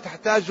 وما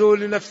تحتاجه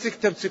لنفسك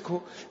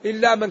تمسكه،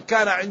 إلا من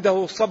كان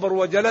عنده صبر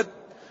وجلد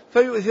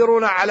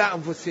فيؤثرون على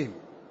أنفسهم.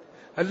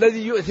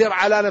 الذي يؤثر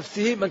على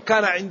نفسه من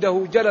كان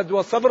عنده جلد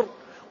وصبر،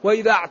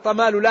 وإذا أعطى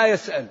ماله لا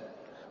يسأل.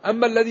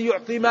 أما الذي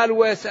يعطي ماله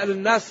ويسأل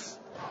الناس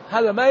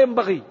هذا ما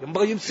ينبغي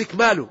يمسك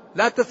ماله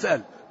لا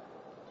تسأل.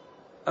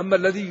 أما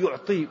الذي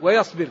يعطي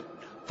ويصبر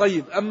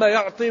طيب، أما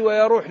يعطي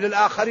ويروح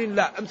للآخرين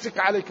لا، أمسك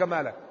عليك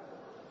مالك.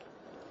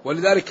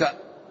 ولذلك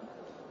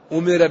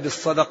أمر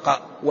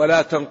بالصدقة،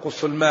 ولا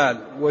تنقص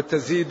المال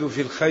وتزيد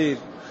في الخير،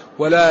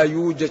 ولا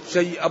يوجد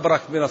شيء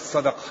أبرك من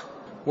الصدقة،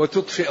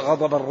 وتطفئ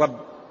غضب الرب،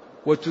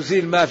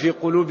 وتزيل ما في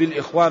قلوب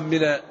الإخوان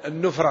من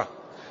النفرة.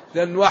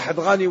 لأن واحد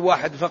غني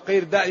وواحد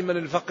فقير، دائما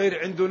الفقير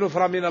عنده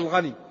نفرة من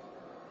الغني،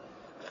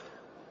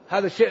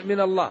 هذا شيء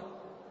من الله،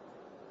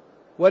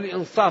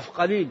 والإنصاف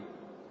قليل.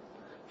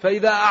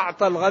 فإذا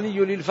أعطى الغني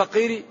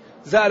للفقير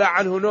زال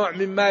عنه نوع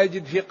مما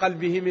يجد في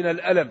قلبه من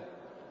الألم،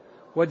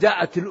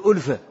 وجاءت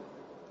الألفة.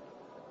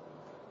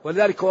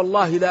 ولذلك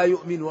والله لا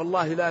يؤمن،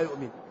 والله لا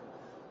يؤمن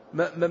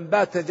من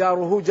بات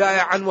جاره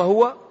جائعا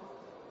وهو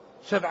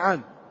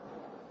شبعان.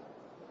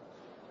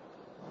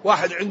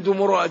 واحد عنده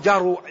مروءة،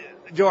 جاره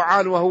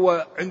جوعان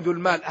وهو عنده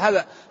المال،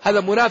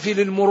 هذا منافي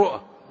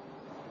للمروءة.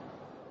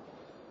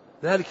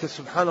 ذلك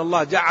سبحان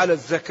الله جعل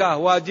الزكاة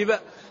واجبة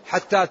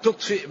حتى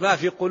تطفئ ما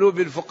في قلوب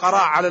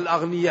الفقراء على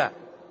الأغنياء،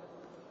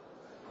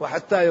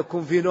 وحتى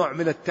يكون في نوع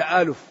من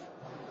التآلف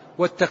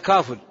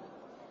والتكافل.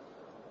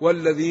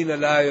 والذين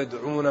لا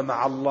يدعون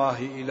مع الله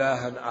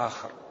إلها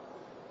آخر.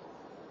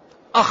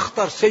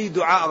 أخطر شيء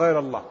دعاء غير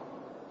الله،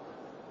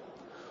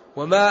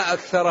 وما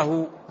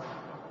أكثره.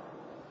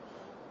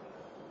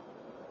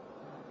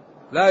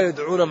 لا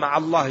يدعون مع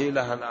الله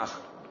إلها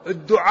آخر.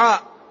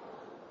 الدعاء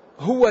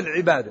هو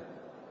العبادة،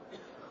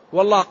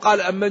 والله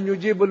قال أمن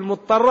يجيب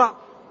المضطر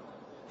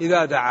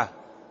إذا دعاه،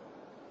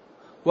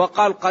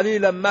 وقال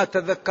قليلا ما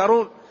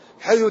تذكرون،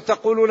 حيث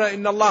تقولون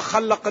إن الله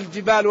خلق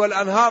الجبال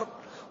والأنهار،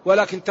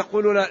 ولكن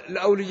تقولون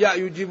الأولياء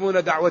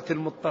يجيبون دعوة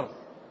المضطر.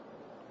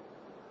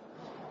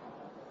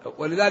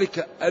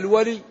 ولذلك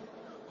الولي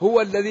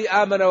هو الذي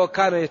آمن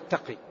وكان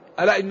يتقي.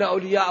 ألا إن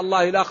أولياء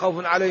الله لا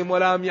خوف عليهم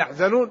ولا هم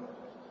يحزنون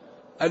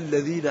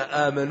الذين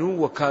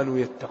آمنوا وكانوا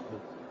يتقون.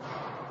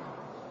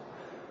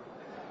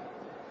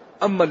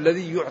 أما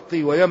الذي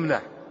يعطي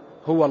ويمنع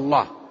هو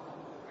الله.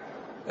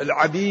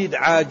 العبيد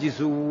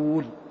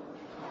عاجزون.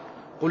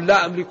 قل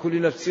لا أملك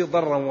لنفسي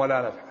ضرا ولا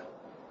نفعا.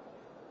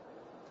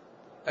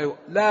 أيوة،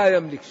 لا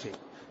يملك شيء.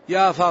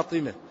 يا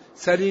فاطمة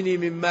سليني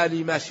من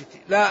مالي ما شئت،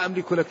 لا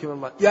أملك لك من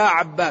الله. يا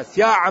عباس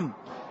يا عم،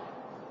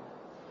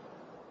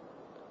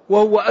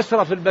 وهو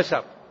أشرف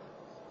البشر.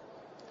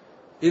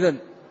 إذن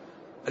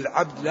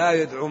العبد لا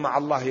يدعو مع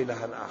الله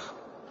إلها آخر،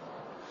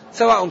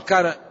 سواء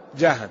كان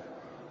جاها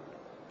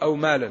أو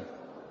مالا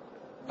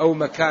أو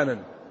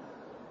مكانا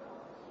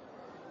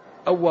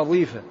أو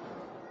وظيفة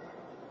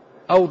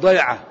أو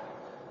ضيعة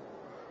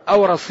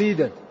أو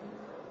رصيدا.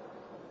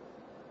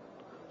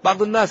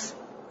 بعض الناس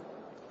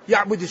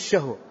يعبد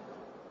الشهوة،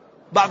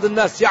 بعض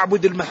الناس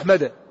يعبد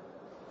المحمدة،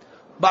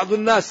 بعض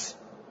الناس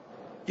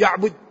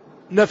يعبد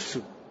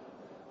نفسه،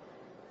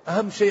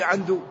 أهم شيء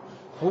عنده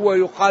هو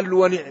يقال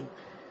ونعم.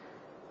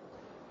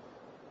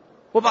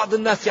 وبعض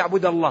الناس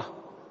يعبد الله،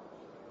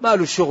 ما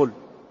له شغل،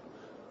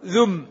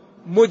 ذم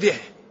مدح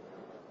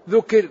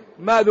ذكر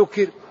ما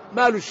ذكر،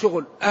 ما له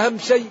شغل، أهم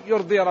شيء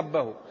يرضي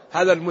ربه.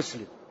 هذا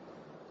المسلم.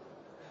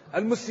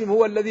 المسلم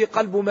هو الذي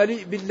قلبه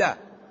مليء بالله،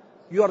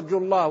 يرجو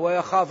الله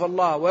ويخاف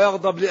الله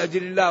ويغضب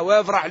لأجل الله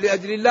ويفرح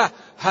لأجل الله.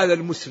 هذا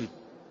المسلم.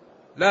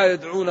 لا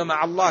يدعون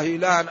مع الله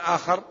إلها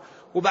آخر.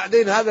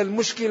 وبعدين هذا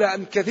المشكلة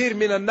أن كثير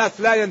من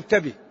الناس لا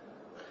ينتبه.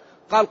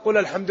 قال قل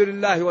الحمد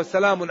لله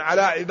وسلام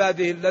على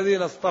عباده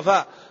الذين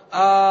اصطفى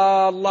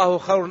الله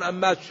خير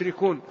أما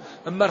تشركون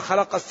أمن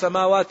خلق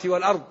السماوات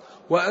والأرض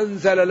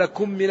وأنزل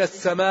لكم من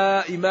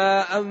السماء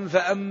ماء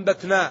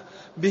فأنبتنا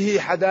به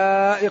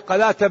حدائق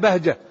ذات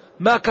بهجة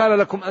ما كان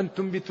لكم أن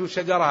تنبتوا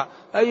شجرها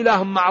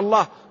أإله مع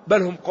الله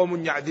بل هم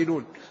قوم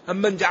يعدلون.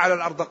 أمن جعل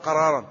الأرض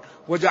قرارا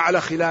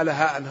وجعل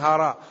خلالها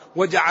أنهارا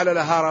وجعل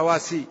لها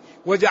رواسي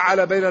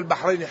وجعل بين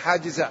البحرين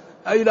حاجزا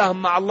أإله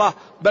مع الله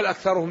بل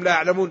أكثرهم لا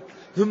يعلمون.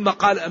 ثم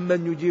قال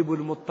أمن يجيب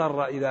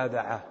المضطر إذا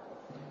دعاه.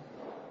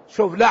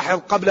 شوف لاحظ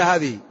قبل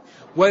هذه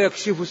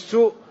ويكشف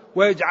السوء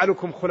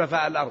ويجعلكم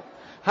خلفاء الأرض.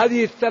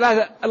 هذه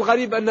الثلاثة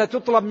الغريب أنها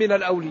تطلب من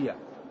الأولياء.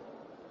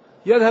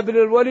 يذهب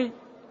للولي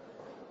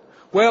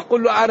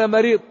ويقول له أنا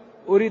مريض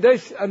أريد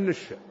إيش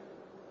النشفة،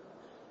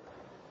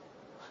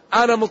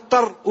 أنا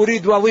مضطر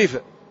أريد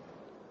وظيفة،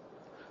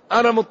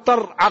 أنا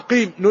مضطر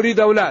عقيم نريد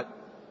أولاد.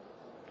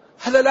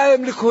 هذا لا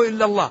يملكه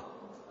إلا الله.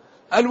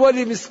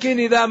 الولي مسكين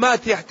إذا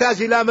مات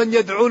يحتاج إلى من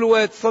يدعو له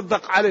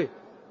ويتصدق عليه.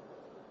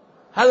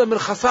 هذا من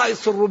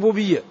خصائص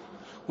الربوبية.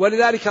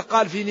 ولذلك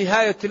قال في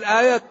نهاية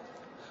الآية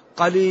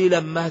قليلا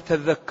ما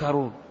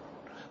تذكرون،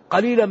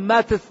 قليلا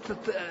ما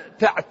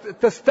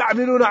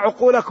تستعملون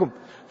عقولكم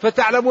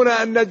فتعلمون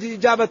أن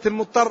إجابة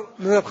المضطر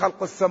مثل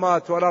خلق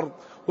السماوات والأرض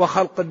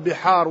وخلق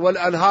البحار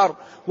والأنهار،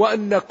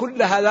 وأن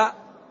كل هذا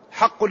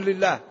حق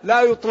لله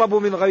لا يطلب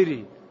من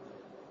غيره.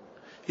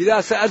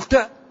 إذا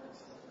سألت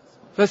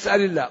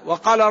فاسأل الله.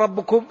 وقال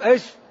ربكم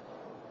إيش؟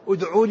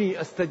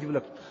 ادعوني أستجب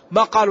لكم.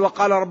 ما قال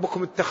وقال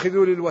ربكم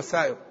اتخذوا لي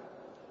الوسائل،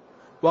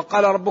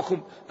 وقال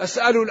ربكم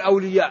أسألوا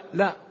الأولياء،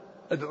 لا،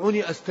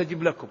 ادعوني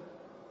أستجب لكم.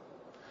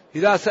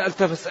 إذا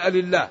سألت فاسأل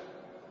الله.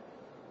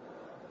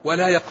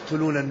 ولا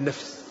يقتلون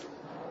النفس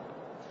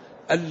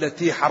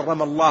التي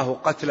حرم الله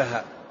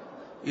قتلها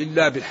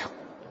إلا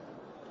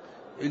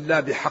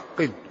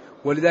بحق،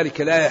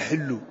 ولذلك لا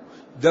يحل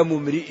دم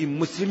امرئ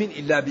مسلم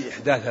إلا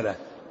بإحدى ثلاث: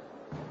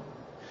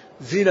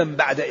 زنا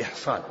بعد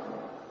إحصان،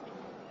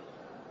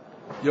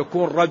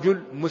 يكون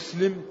رجل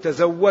مسلم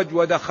تزوج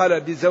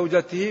ودخل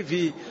بزوجته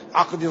في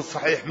عقد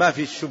صحيح ما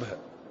في الشبهة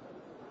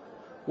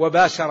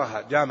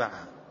وباشرها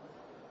جامعها،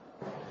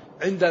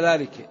 عند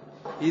ذلك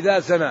إذا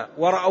زنى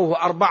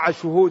ورأوه 4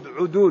 شهود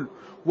عدول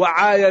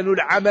وعاينوا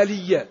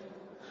العملية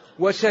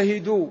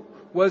وشهدوا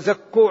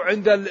وزكوا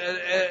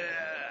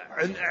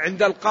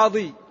عند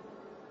القاضي،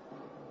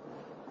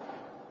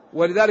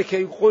 ولذلك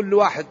يقول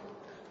لواحد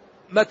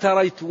متى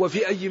رأيت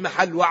وفي أي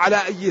محل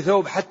وعلى أي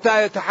ثوب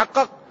حتى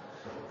يتحقق،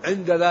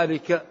 عند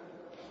ذلك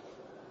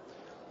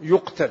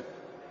يقتل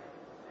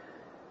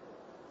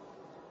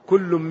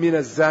كل من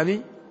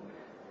الزاني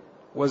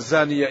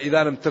والزانية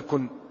إذا لم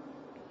تكن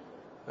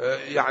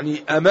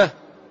يعني أمه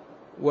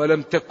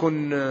ولم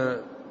تكن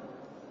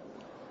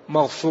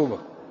مغصوبة،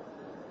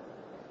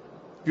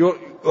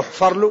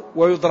 يحفر له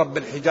ويضرب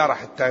بالحجارة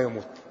حتى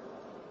يموت.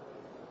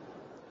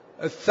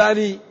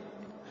 الثاني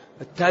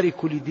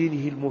التارك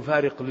لدينه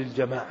المفارق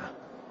للجماعة،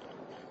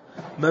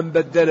 من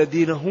بدل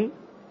دينه.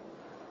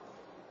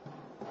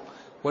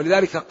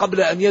 ولذلك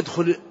قبل أن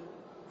يدخل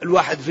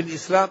الواحد في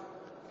الإسلام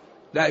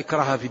لا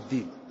إكراه في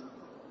الدين.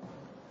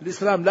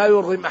 الإسلام لا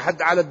يرغم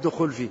أحد على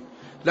الدخول فيه،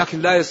 لكن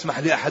لا يسمح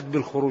لأحد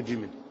بالخروج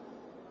منه.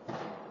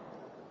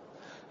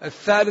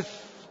 الثالث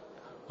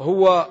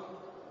هو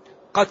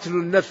قتل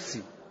النفس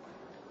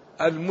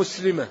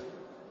المسلمة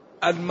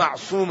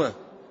المعصومة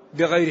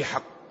بغير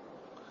حق،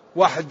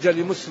 واحد جاء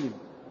لمسلم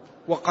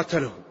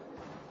وقتله،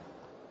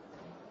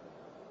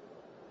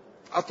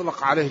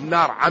 أطلق عليه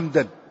النار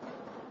عمدا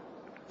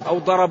أو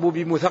ضربوا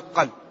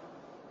بمثقل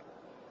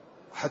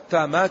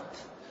حتى مات،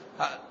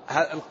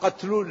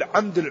 القتل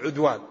العمد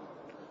العدوان،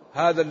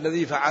 هذا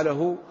الذي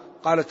فعله.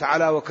 قال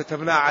تعالى: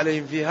 وكتبنا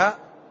عليهم فيها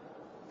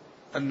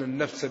أن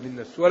النفس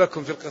بالنفس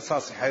ولكم في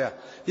القصاص حياة.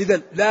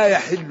 إذن لا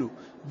يحل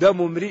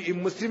دم امرئ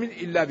مسلم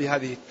إلا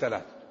بهذه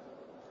الثلاث.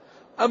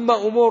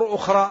 أما أمور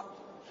أخرى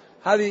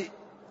هذه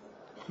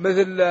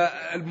مثل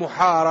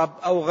المحارب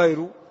أو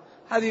غيره،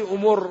 هذه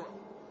أمور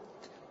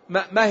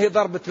ما هي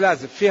ضربة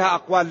لازم، فيها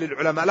أقوال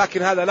للعلماء،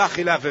 لكن هذا لا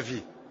خلاف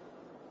فيه،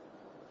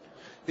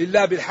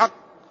 إلا بالحق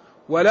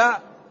ولا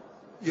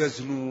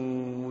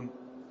يزنون.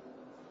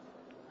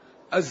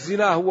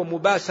 الزنا هو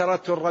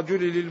مباشرة الرجل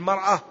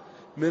للمرأة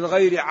من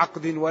غير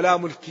عقد ولا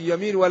ملك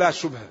يمين ولا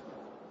شبهة.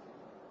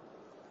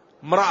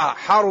 امرأة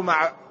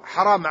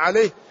حرام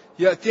عليه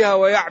يأتيها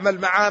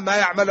ويعمل معها ما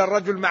يعمل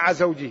الرجل مع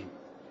زوجه،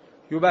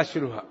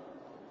 يباشرها،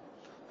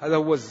 هذا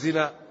هو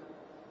الزنا،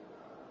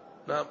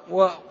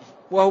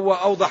 وهو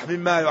أوضح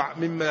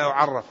مما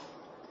يعرف.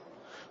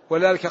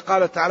 ولذلك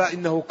قال تعالى: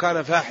 إنه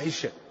كان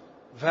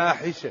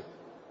فاحشة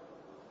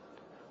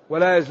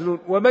ولا يزنون.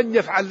 ومن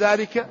يفعل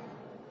ذلك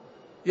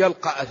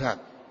يلقى أثام.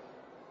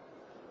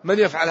 من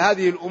يفعل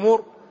هذه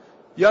الأمور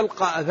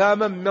يلقى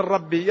أثاما من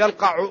ربه،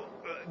 يلقى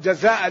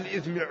جزاء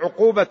الإثم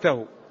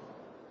عقوبته،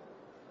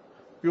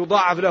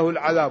 يضاعف له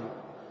العذاب.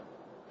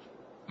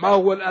 ما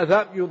هو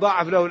الأثام؟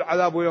 يضاعف له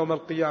العذاب يوم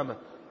القيامة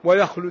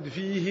ويخلد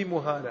فيه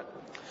مهانا،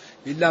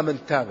 إلا من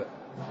تاب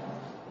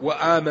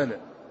وآمن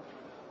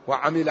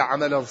وعمل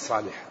عملا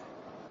صالحا.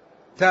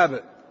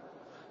 تاب،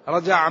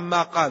 رجع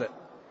عما قال،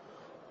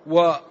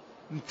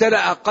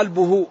 وامتلأ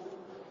قلبه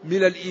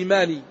من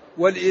الإيمان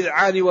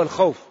والإذعان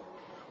والخوف،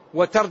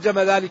 وترجم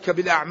ذلك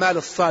بالأعمال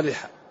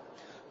الصالحة.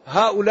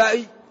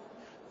 هؤلاء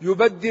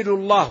يبدل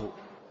الله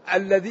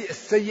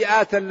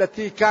السيئات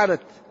التي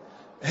كانت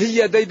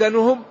هي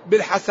ديدنهم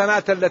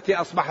بالحسنات التي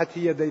أصبحت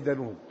هي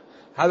ديدنهم،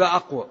 هذا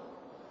أقوى.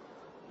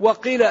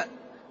 وقيل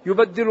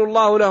يبدل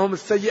الله لهم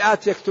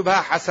السيئات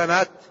يكتبها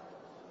حسنات،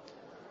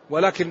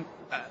 ولكن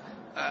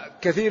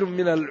كثير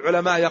من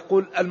العلماء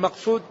يقول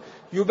المقصود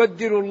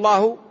يبدل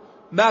الله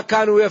ما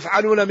كانوا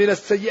يفعلون من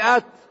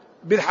السيئات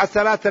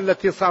بالحسنات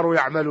التي صاروا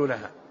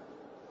يعملونها،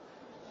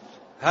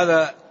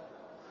 هذا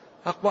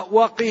أقوى.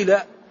 وقيل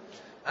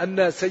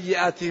أن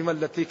سيئاتهم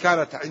التي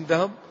كانت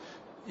عندهم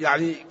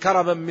يعني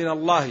كرما من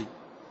الله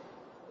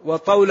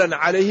وطولا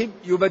عليهم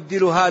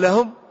يبدلها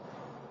لهم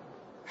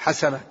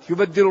حسنات،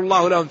 يبدل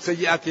الله لهم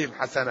سيئاتهم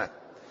حسنات،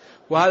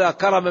 وهذا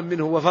كرما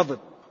منه وفضل.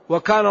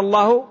 وكان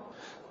الله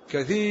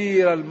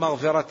كثير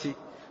المغفرة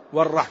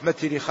والرحمة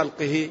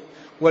لخلقه،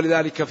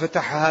 ولذلك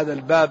فتح هذا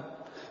الباب.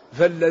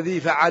 فالذي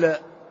فعل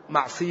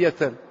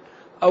معصية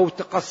أو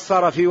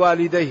تقصر في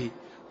والديه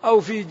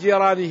أو في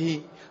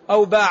جيرانه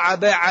أو باع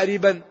بيع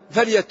ربا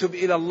فليتب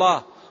إلى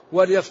الله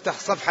وليفتح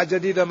صفحة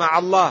جديدة مع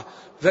الله،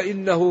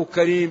 فإنه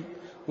كريم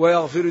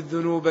ويغفر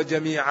الذنوب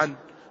جميعا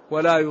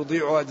ولا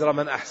يضيع أجر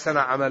من أحسن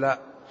عملا.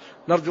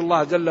 نرجو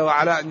الله جل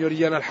وعلا أن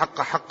يرينا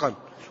الحق حقا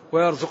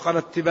ويرزقنا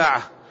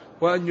اتباعه،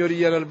 وأن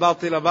يرينا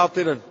الباطل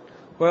باطلا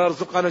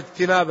ويرزقنا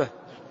اجتنابه،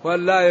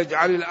 وأن لا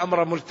يجعل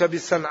الأمر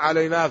ملتبسا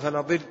علينا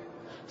فنضل.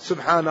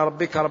 سبحان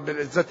ربك رب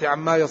العزة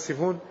عما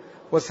يصفون،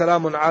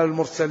 وسلام على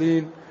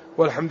المرسلين،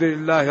 والحمد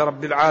لله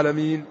رب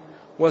العالمين،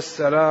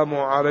 والسلام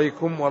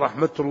عليكم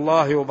ورحمة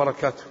الله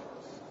وبركاته.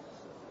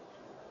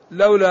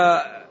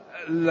 لولا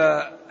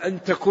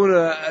أن تكون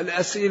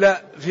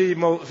الأسئلة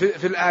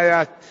في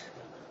الآيات،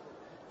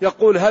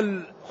 يقول: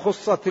 هل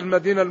خصت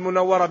المدينة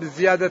المنورة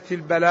بزيادة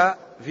البلاء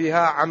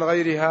فيها عن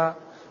غيرها؟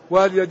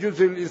 وهل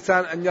يجوز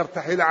للإنسان أن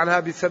يرتحل عنها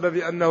بسبب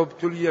أنه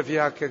ابتلي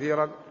فيها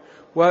كثيرا؟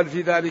 وهل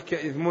في ذلك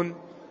إثم؟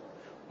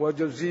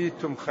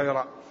 وجزيتم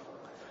خيرا.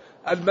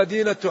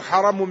 المدينة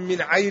حرم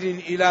من عير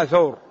إلى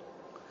ثور،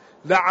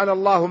 لعن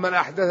الله من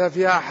أحدث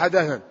فيها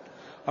حدثا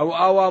أو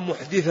آوى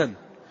محدثا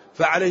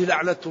فعليه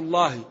لعنة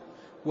الله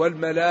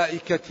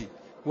والملائكة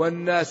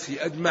والناس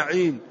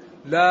أجمعين،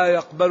 لا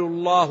يقبل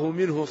الله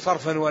منه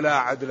صرفا ولا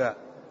عدلا.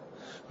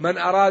 من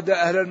أراد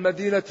أهل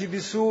المدينة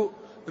بسوء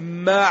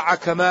ماع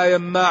كما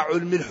يماع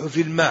الملح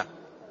في الماء.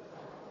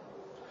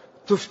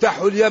 تفتح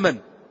اليمن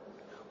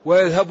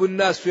ويذهب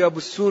الناس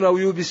يبسون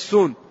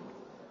ويبسون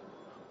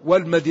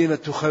والمدينة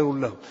خير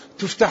لهم.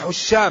 تفتح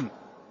الشام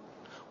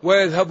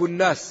ويذهب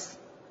الناس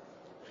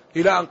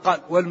إلى أن قال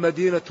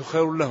والمدينة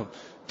خير لهم.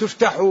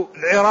 تفتح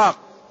العراق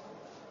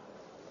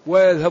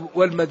ويذهب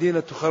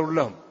والمدينة خير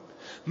لهم.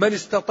 من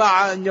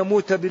استطاع أن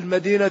يموت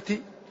بالمدينة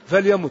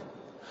فليمت،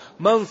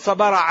 من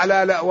صبر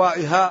على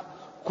لأوائها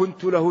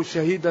كنت له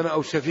شهيدا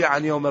أو شفيعا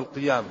يوم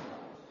القيامة.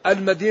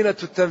 المدينة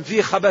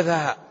تنفي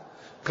خبثها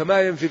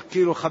كما ينفي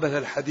الكيل خبث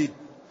الحديد.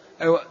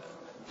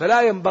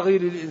 فلا ينبغي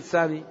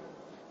للإنسان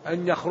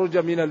أن يخرج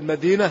من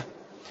المدينة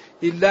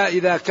إلا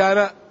إذا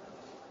كان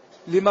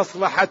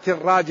لمصلحة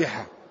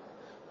راجحة.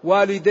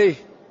 والديه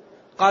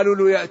قالوا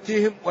له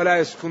يأتيهم ولا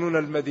يسكنون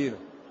المدينة،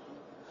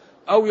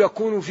 أو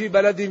يكون في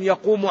بلد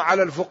يقوم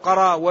على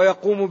الفقراء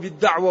ويقوم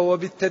بالدعوة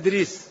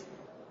وبالتدريس.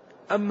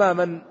 أما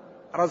من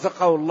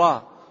رزقه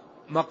الله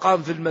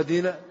مقام في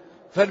المدينة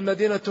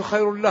فالمدينة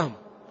خير لهم،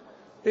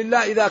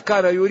 إلا إذا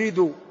كان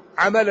يريد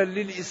عملا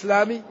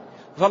للإسلام.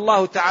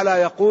 فالله تعالى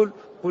يقول: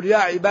 قل يا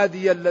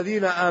عبادي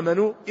الذين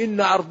آمنوا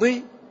إن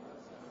أرضي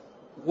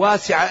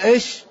واسعة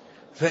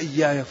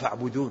فإياي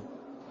فاعبدون.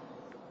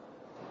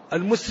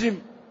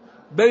 المسلم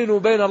بينه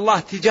وبين الله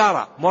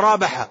تجارة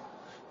مرابحة،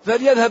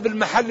 فليذهب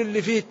المحل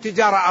اللي فيه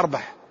التجارة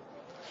أربح.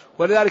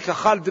 ولذلك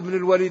خالد بن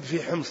الوليد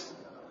في حمص،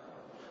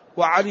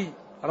 وعلي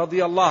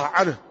رضي الله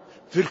عنه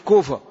في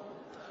الكوفة،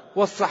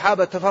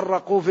 والصحابة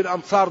تفرقوا في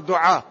الأمصار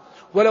دعاء،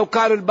 ولو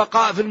كان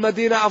البقاء في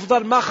المدينة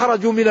أفضل ما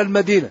خرجوا من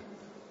المدينة،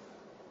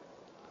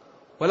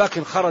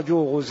 ولكن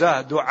خرجوا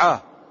غزاة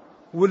دعاء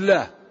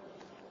والله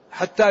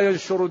حتى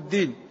ينشروا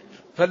الدين.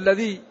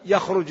 فالذي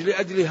يخرج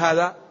لأجل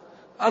هذا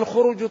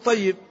الخروج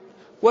طيب،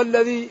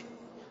 والذي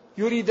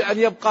يريد أن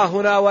يبقى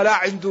هنا ولا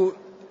عنده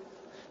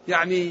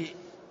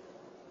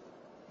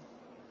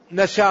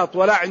نشاط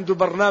ولا عنده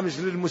برنامج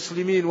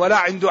للمسلمين ولا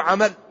عنده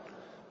عمل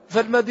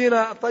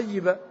فالمدينة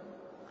طيبة.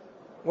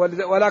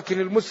 ولكن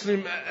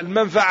المسلم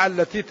المنفعة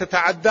التي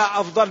تتعدى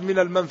أفضل من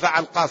المنفعة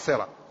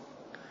القاصرة.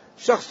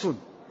 شخص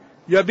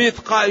يبيت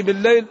قائم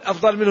الليل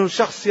أفضل منه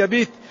شخص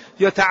يبيت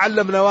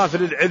يتعلم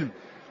نوافل العلم،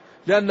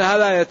 لأن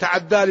هذا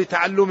يتعدى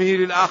لتعلمه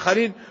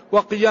للآخرين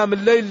وقيام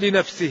الليل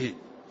لنفسه.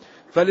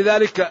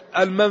 فلذلك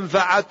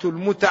المنفعة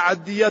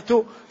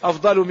المتعدية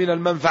أفضل من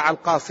المنفعة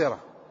القاصرة.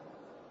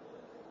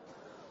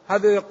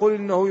 هذا يقول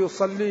إنه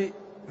يصلي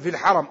في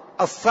الحرم،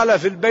 الصلاة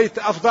في البيت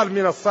أفضل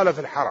من الصلاة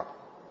في الحرم.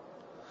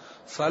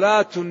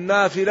 صلاة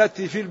النافلة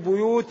في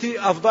البيوت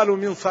أفضل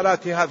من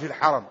صلاتها في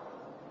الحرم.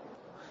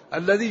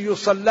 الذي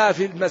يصلى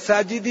في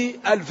المساجد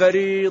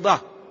الفريضة،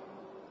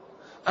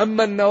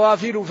 أما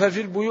النوافل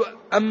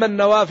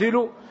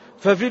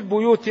ففي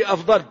البيوت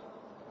أفضل،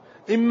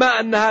 إما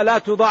أنها لا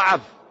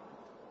تضاعف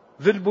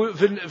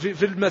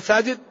في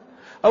المساجد،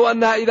 أو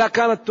أنها إذا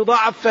كانت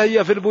تضاعف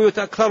فهي في البيوت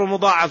أكثر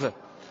مضاعفة.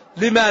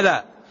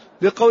 لماذا؟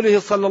 لقوله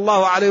صلى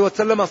الله عليه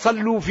وسلم: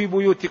 صلوا في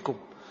بيوتكم،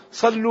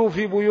 صلوا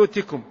في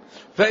بيوتكم،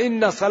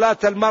 فإن صلاة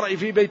المرء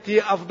في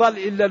بيته أفضل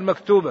إلا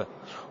المكتوبة.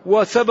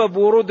 وسبب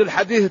ورود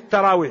الحديث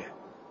التراويح.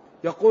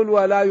 يقول: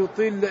 ولا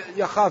يطيل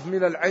يخاف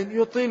من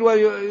العين، يطيل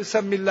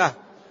ويسمي الله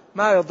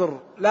ما يضر،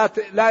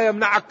 لا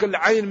يمنعك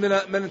العين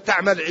من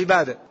تعمل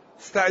عبادة.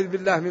 استعذ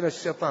بالله من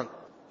الشيطان.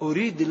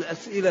 أريد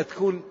الأسئلة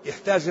تكون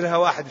يحتاج لها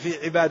واحد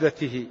في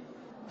عبادته،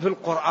 في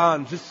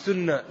القرآن، في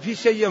السنة، في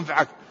شيء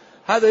ينفعك.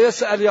 هذا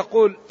يسأل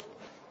يقول: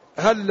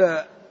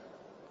 هل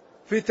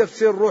في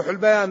تفسير روح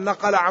البيان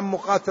نقل عن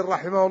مقاتل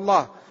رحمه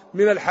الله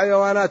من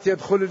الحيوانات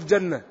يدخل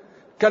الجنة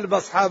كلب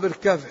أصحاب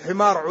الكهف،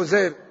 حمار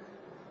عزير؟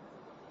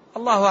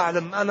 الله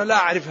أعلم، أنا لا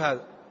أعرف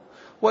هذا.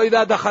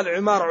 وإذا دخل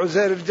عمار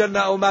عزير الجنة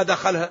أو ما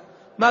دخلها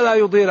ما لا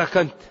يضيرك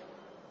أنت؟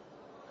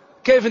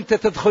 كيف أنت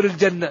تدخل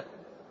الجنة؟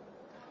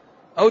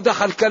 أو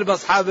دخل كلب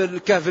أصحاب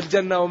الكهف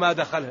الجنة وما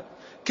دخلها،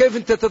 كيف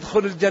أنت تدخل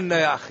الجنة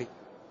يا أخي؟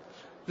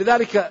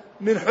 لذلك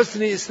من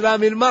حسن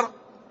إسلام المرء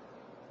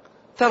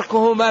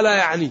تركه ما لا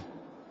يعنيه.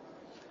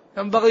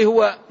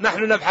 ينبغي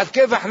نحن نبحث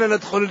كيف احنا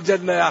ندخل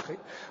الجنة يا أخي،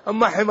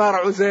 أما حمار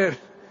عزير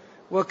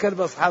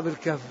وكلب أصحاب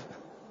الكهف.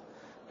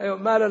 أيوة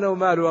ما لنا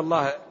ومال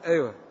والله.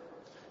 أيوة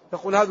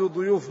يقول هذا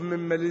ضيوف من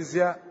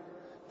ماليزيا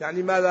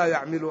يعني ما لا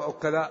يعملوا أو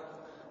كذا.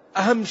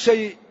 أهم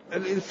شيء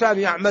الإنسان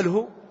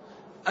يعمله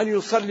أن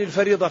يصلي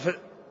الفريضة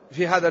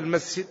في هذا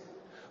المسجد،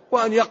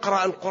 وأن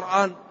يقرأ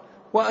القرآن،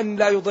 وأن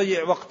لا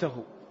يضيع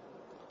وقته،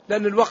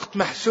 لأن الوقت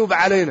محسوب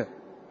علينا،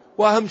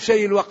 وأهم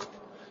شيء الوقت.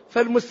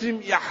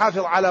 فالمسلم يحافظ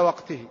على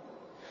وقته،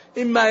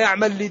 إما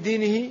يعمل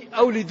لدينه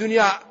أو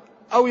لدنياه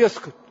أو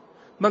يسكت.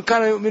 من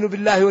كان يؤمن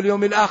بالله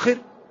واليوم الآخر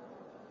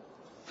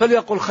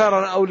فليقل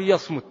خيرا أو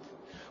ليصمت.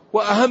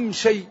 وأهم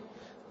شيء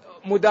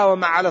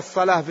مداومة على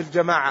الصلاة في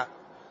الجماعة،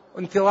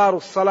 انتظار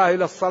الصلاة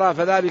إلى الصلاة،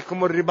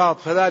 فذلكم الرباط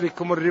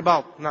فذلكم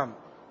الرباط. نعم.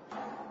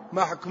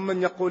 ما حكم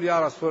من يقول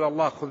يا رسول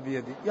الله خذ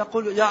بيدي؟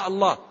 يقول يا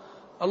الله.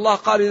 الله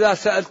قال إذا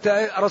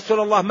سألت رسول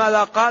الله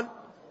ماذا قال؟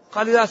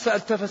 قال إذا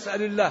سألت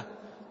فاسأل الله.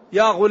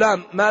 يا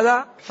غلام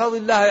ماذا؟ احفظ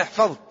الله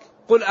يحفظك.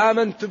 قل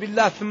آمنت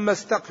بالله ثم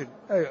استقم.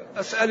 أيوة.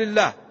 أسأل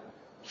الله.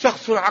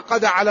 شخص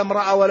عقد على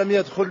امرأة ولم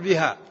يدخل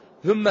بها،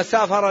 ثم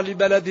سافر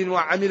لبلد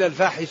وعمل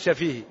الفاحش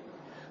فيه،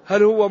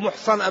 هل هو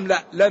محصن أم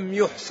لا؟ لم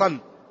يحصن.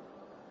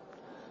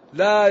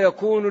 لا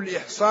يكون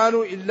الإحصان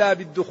إلا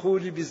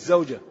بالدخول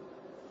بالزوجة،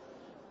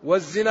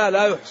 والزنا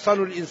لا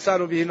يحصن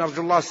الإنسان به،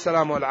 نرجو الله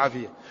السلام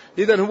والعافية.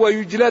 إذن هو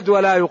يجلد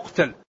ولا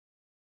يقتل.